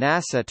allowed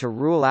NASA to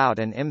rule out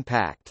an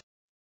impact.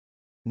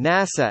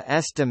 NASA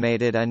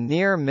estimated a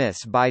near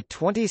miss by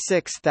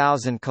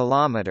 26,000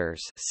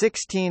 kilometers,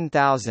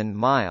 16,000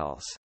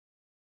 miles.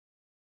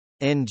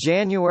 In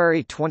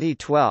January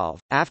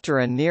 2012, after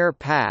a near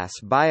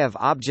pass-by of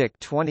object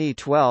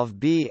 2012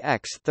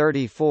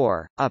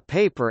 BX-34, a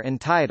paper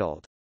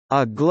entitled,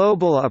 "A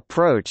Global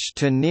Approach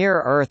to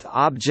Near-Earth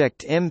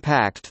Object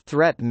Impact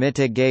Threat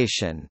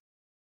Mitigation,"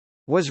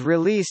 was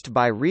released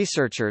by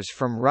researchers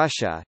from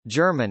Russia,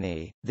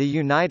 Germany, the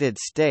United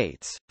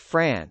States,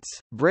 France,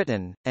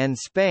 Britain, and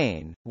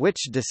Spain,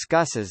 which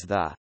discusses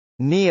the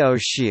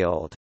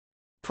NeoShield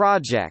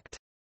project.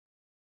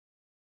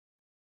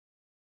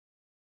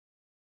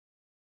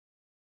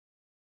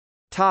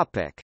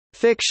 Topic: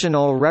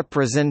 Fictional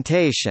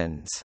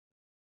representations.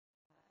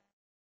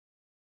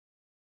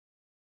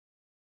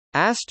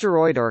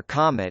 Asteroid or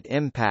comet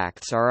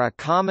impacts are a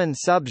common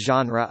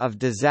subgenre of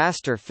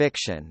disaster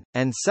fiction,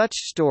 and such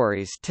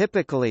stories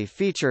typically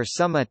feature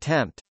some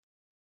attempt,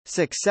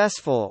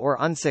 successful or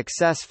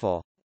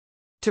unsuccessful,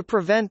 to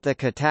prevent the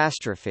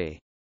catastrophe.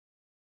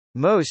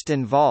 Most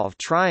involve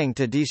trying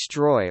to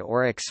destroy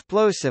or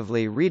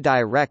explosively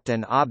redirect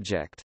an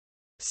object.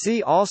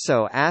 See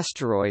also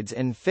asteroids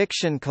in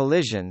fiction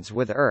collisions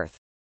with Earth.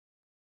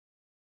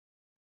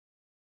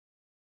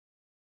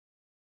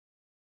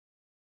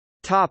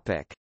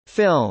 Topic: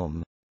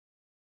 Film.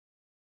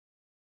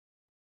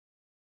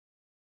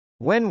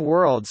 When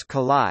Worlds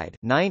Collide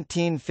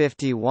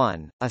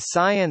 1951, a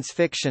science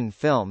fiction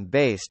film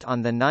based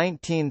on the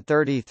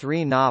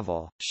 1933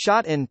 novel,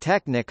 shot in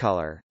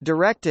Technicolor,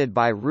 directed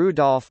by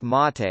Rudolph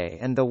Maté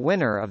and the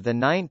winner of the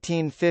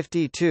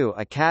 1952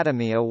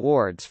 Academy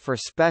Awards for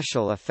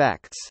Special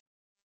Effects.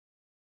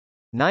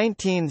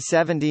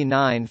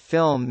 1979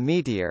 film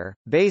Meteor,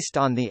 based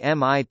on the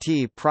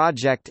MIT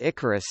Project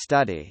Icarus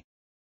study.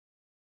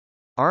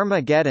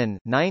 Armageddon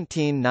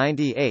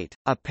 1998,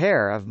 a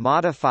pair of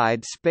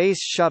modified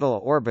Space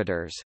Shuttle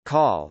orbiters,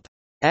 called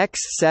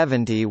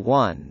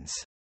X-71s,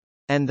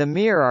 and the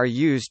Mir are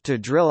used to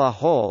drill a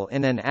hole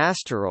in an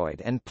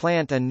asteroid and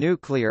plant a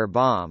nuclear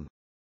bomb.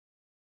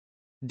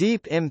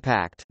 Deep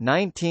Impact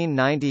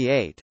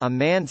 1998, a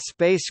manned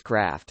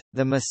spacecraft,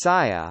 the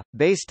Messiah,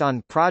 based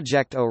on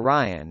Project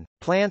Orion,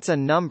 plants a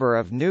number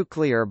of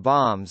nuclear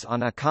bombs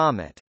on a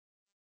comet.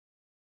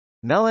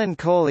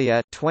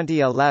 Melancholia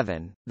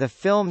 2011, the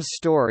film's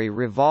story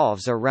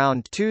revolves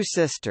around 2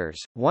 sisters,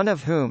 one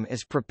of whom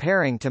is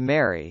preparing to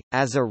marry,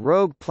 as a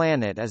rogue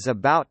planet is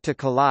about to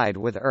collide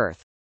with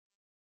Earth.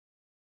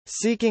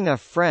 Seeking a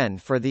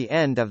Friend for the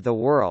End of the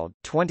World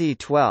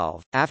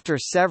 2012, after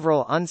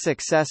several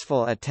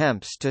unsuccessful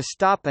attempts to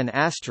stop an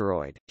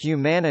asteroid,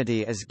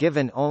 humanity is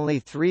given only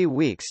 3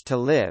 weeks to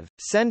live,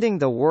 sending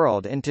the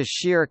world into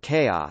sheer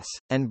chaos,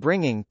 and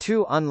bringing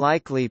 2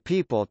 unlikely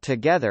people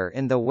together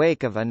in the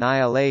wake of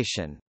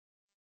annihilation.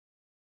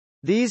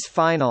 These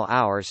Final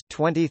Hours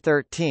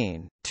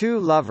 2013, 2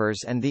 lovers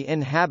and the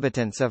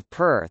inhabitants of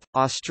Perth,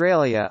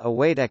 Australia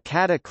await a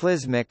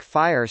cataclysmic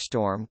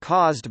firestorm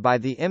caused by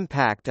the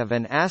impact of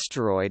an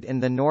asteroid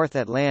in the North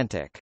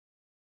Atlantic.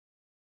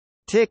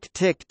 Tick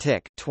Tick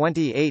Tick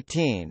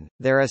 2018,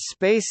 they're a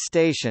space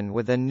station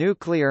with a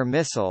nuclear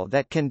missile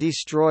that can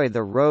destroy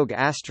the rogue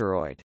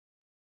asteroid.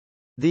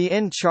 The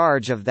in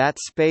charge of that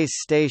space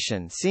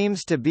station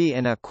seems to be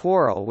in a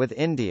quarrel with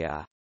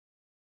India.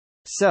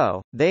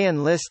 So, they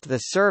enlist the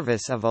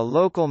service of a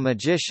local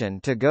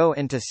magician to go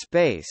into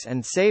space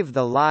and save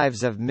the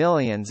lives of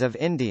millions of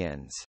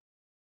Indians.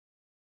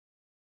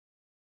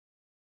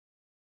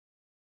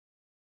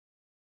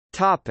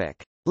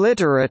 Topic: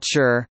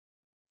 Literature.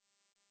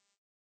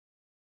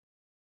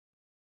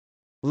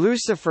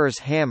 Lucifer's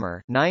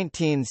Hammer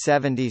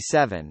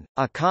 1977,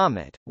 a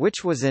comet,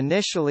 which was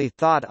initially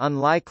thought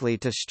unlikely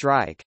to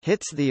strike,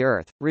 hits the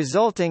Earth,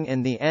 resulting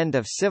in the end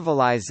of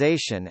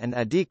civilization and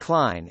a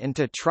decline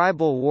into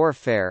tribal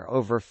warfare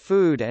over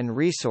food and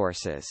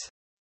resources.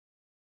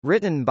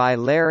 Written by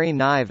Larry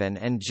Niven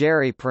and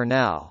Jerry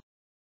Purnell.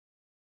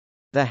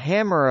 The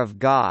Hammer of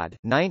God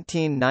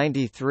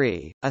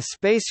 1993, a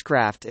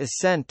spacecraft is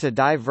sent to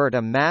divert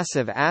a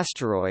massive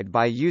asteroid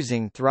by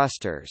using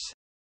thrusters.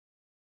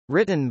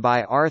 Written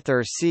by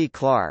Arthur C.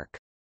 Clarke.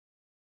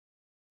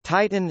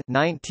 Titan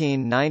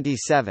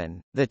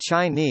 1997, the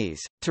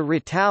Chinese, to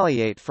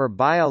retaliate for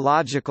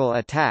biological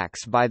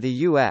attacks by the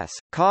U.S.,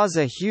 cause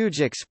a huge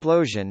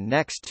explosion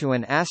next to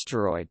an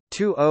asteroid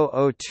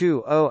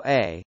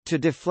 20020A, to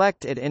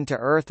deflect it into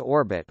Earth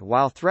orbit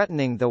while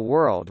threatening the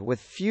world with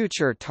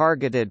future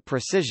targeted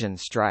precision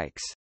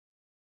strikes.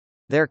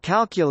 Their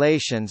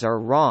calculations are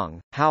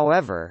wrong,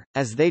 however,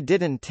 as they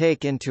didn't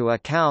take into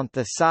account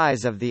the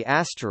size of the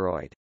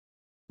asteroid,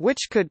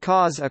 which could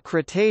cause a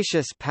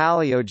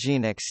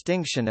Cretaceous-Paleogene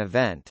extinction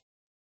event.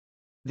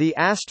 The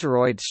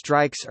asteroid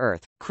strikes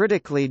Earth,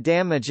 critically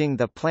damaging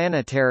the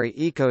planetary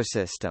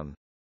ecosystem.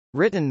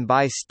 Written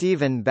by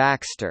Stephen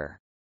Baxter.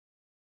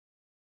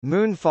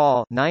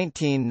 Moonfall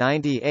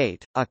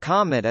 1998, a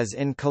comet is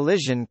in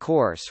collision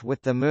course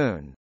with the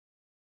Moon.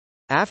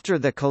 After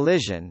the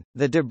collision,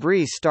 the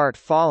debris start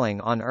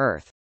falling on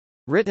Earth.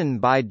 Written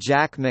by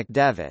Jack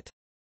McDevitt.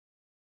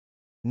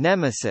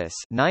 Nemesis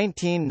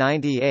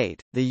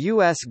 1998, the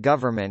U.S.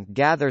 government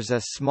gathers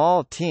a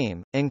small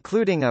team,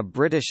 including a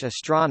British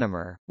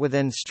astronomer, with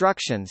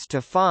instructions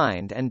to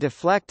find and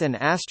deflect an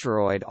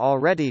asteroid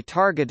already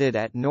targeted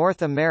at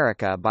North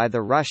America by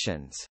the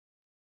Russians.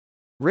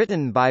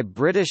 Written by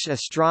British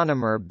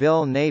astronomer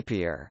Bill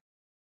Napier.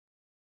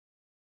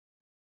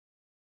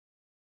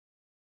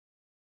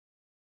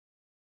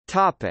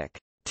 Topic: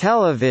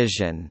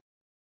 Television.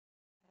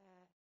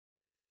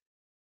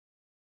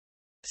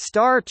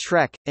 Star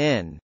Trek –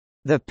 in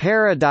The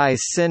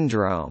Paradise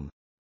Syndrome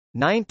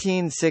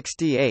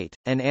 1968,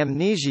 an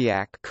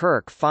amnesiac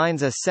Kirk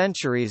finds a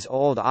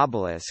centuries-old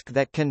obelisk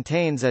that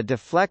contains a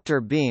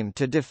deflector beam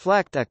to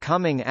deflect a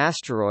coming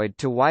asteroid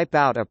to wipe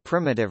out a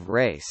primitive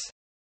race.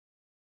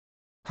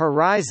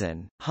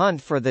 Horizon –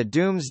 Hunt for the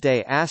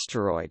Doomsday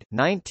Asteroid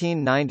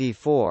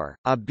 1994,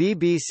 a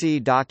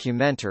BBC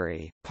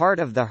documentary, part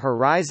of the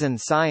Horizon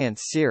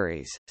Science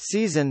Series,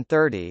 Season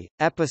 30,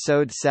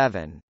 Episode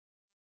 7.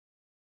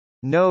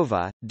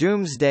 Nova,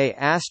 Doomsday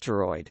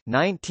Asteroid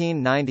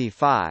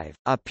 1995,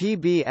 a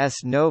PBS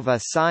Nova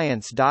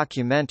science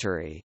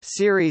documentary,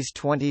 Series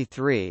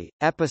 23,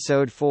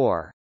 Episode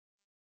 4.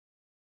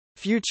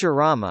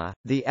 Futurama,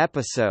 the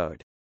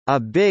episode, A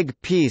Big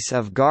Piece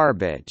of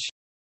Garbage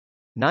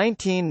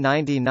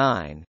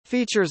 1999,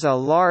 features a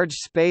large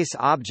space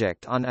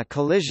object on a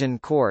collision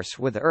course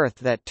with Earth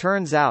that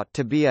turns out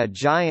to be a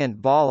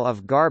giant ball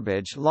of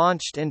garbage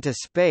launched into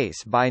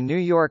space by New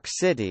York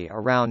City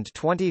around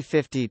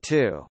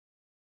 2052.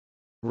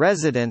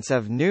 Residents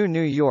of New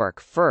York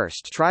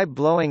first try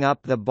blowing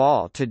up the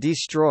ball to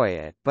destroy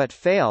it but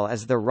fail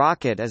as the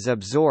rocket is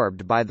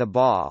absorbed by the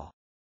ball.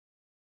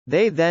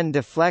 They then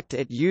deflect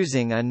it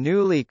using a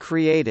newly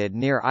created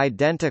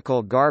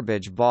near-identical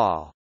garbage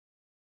ball.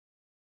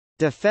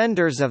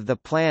 Defenders of the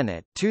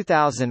Planet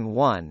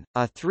 2001,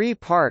 a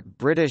three-part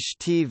British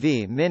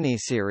TV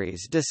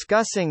miniseries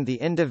discussing the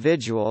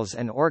individuals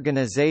and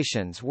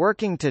organisations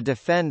working to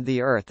defend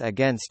the Earth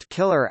against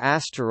killer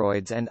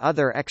asteroids and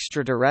other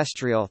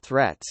extraterrestrial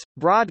threats,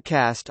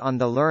 broadcast on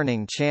the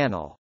Learning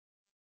Channel.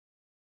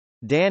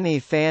 Danny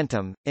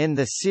Phantom, in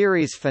the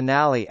series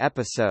finale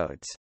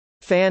episodes,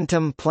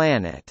 Phantom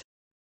Planet,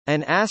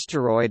 an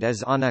asteroid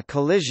is on a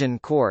collision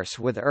course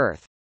with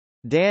Earth.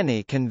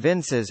 Danny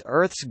convinces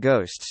Earth's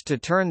ghosts to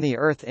turn the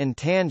Earth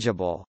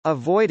intangible,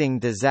 avoiding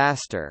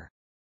disaster.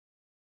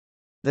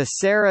 The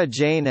Sarah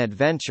Jane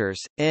Adventures,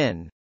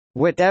 in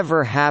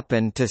Whatever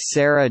Happened to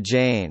Sarah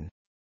Jane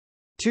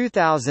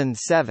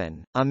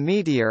 2007, a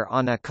meteor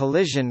on a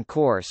collision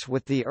course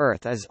with the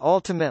Earth is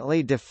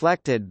ultimately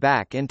deflected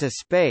back into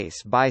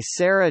space by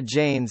Sarah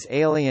Jane's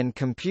alien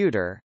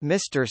computer,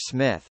 Mr.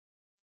 Smith.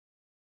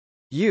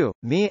 You,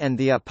 Me and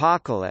the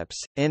Apocalypse.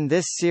 In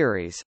this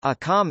series, a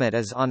comet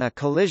is on a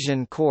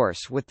collision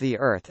course with the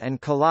Earth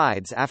and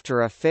collides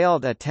after a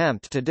failed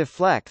attempt to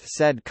deflect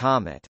said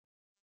comet.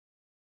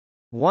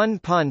 One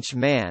Punch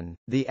Man,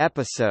 the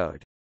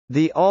episode,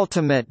 The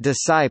Ultimate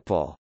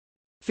Disciple,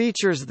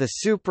 features the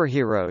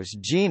superheroes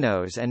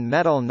Genos and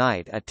Metal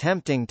Knight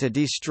attempting to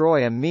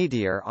destroy a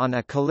meteor on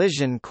a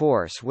collision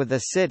course with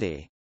a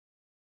city.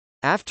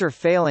 After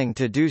failing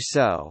to do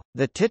so,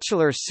 the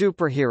titular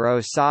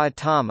superhero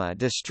Saitama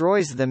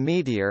destroys the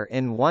meteor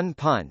in one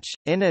punch,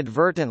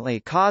 inadvertently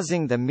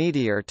causing the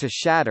meteor to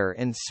shatter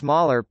in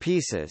smaller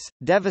pieces,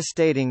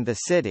 devastating the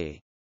city.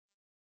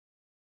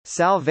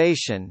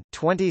 Salvation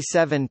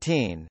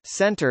 2017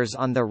 centers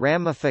on the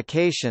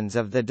ramifications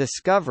of the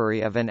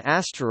discovery of an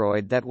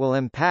asteroid that will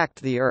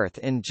impact the Earth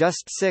in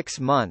just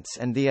 6 months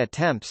and the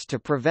attempts to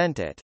prevent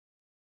it.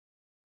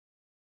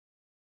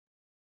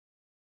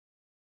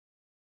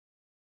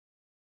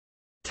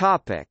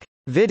 Topic: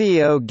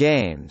 Video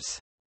games.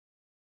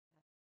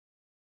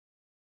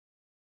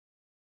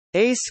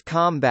 Ace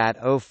Combat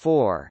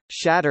 04,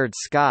 Shattered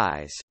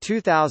Skies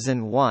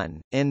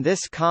 2001. In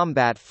this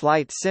combat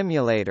flight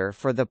simulator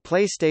for the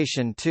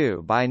PlayStation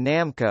 2 by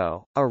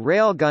Namco, a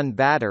railgun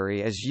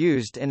battery is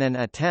used in an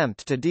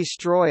attempt to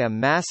destroy a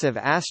massive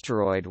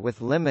asteroid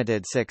with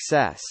limited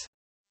success.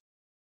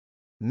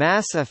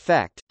 Mass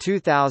Effect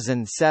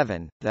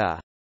 2007, the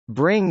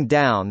Bring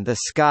Down the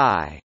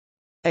Sky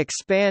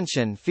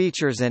expansion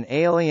features an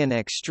alien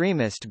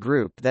extremist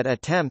group that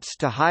attempts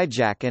to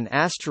hijack an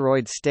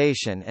asteroid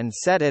station and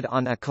set it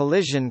on a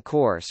collision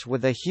course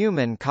with a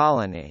human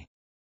colony.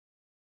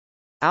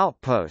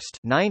 Outpost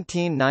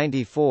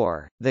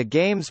 1994, the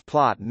game's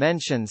plot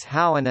mentions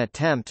how an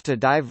attempt to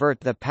divert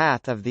the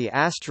path of the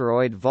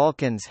asteroid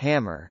Vulcan's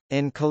hammer,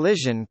 in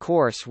collision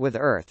course with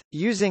Earth,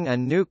 using a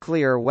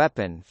nuclear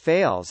weapon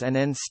fails and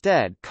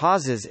instead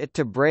causes it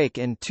to break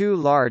in 2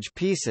 large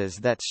pieces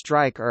that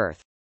strike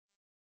Earth.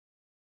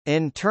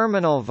 In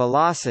Terminal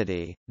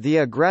Velocity, the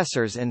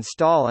aggressors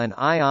install an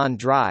ion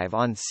drive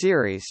on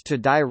Ceres to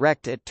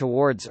direct it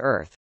towards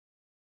Earth.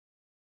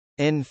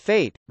 In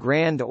Fate,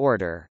 Grand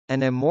Order,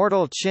 an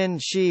immortal Qin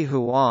Shi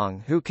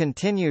Huang who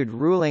continued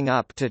ruling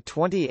up to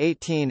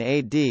 2018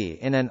 AD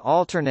in an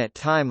alternate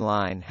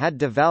timeline had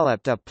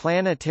developed a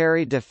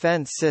planetary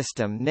defense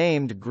system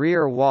named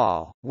Greer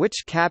Wall,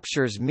 which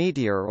captures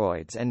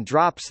meteoroids and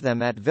drops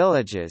them at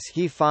villages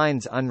he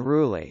finds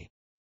unruly.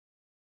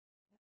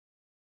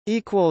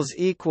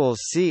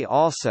 See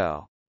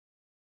also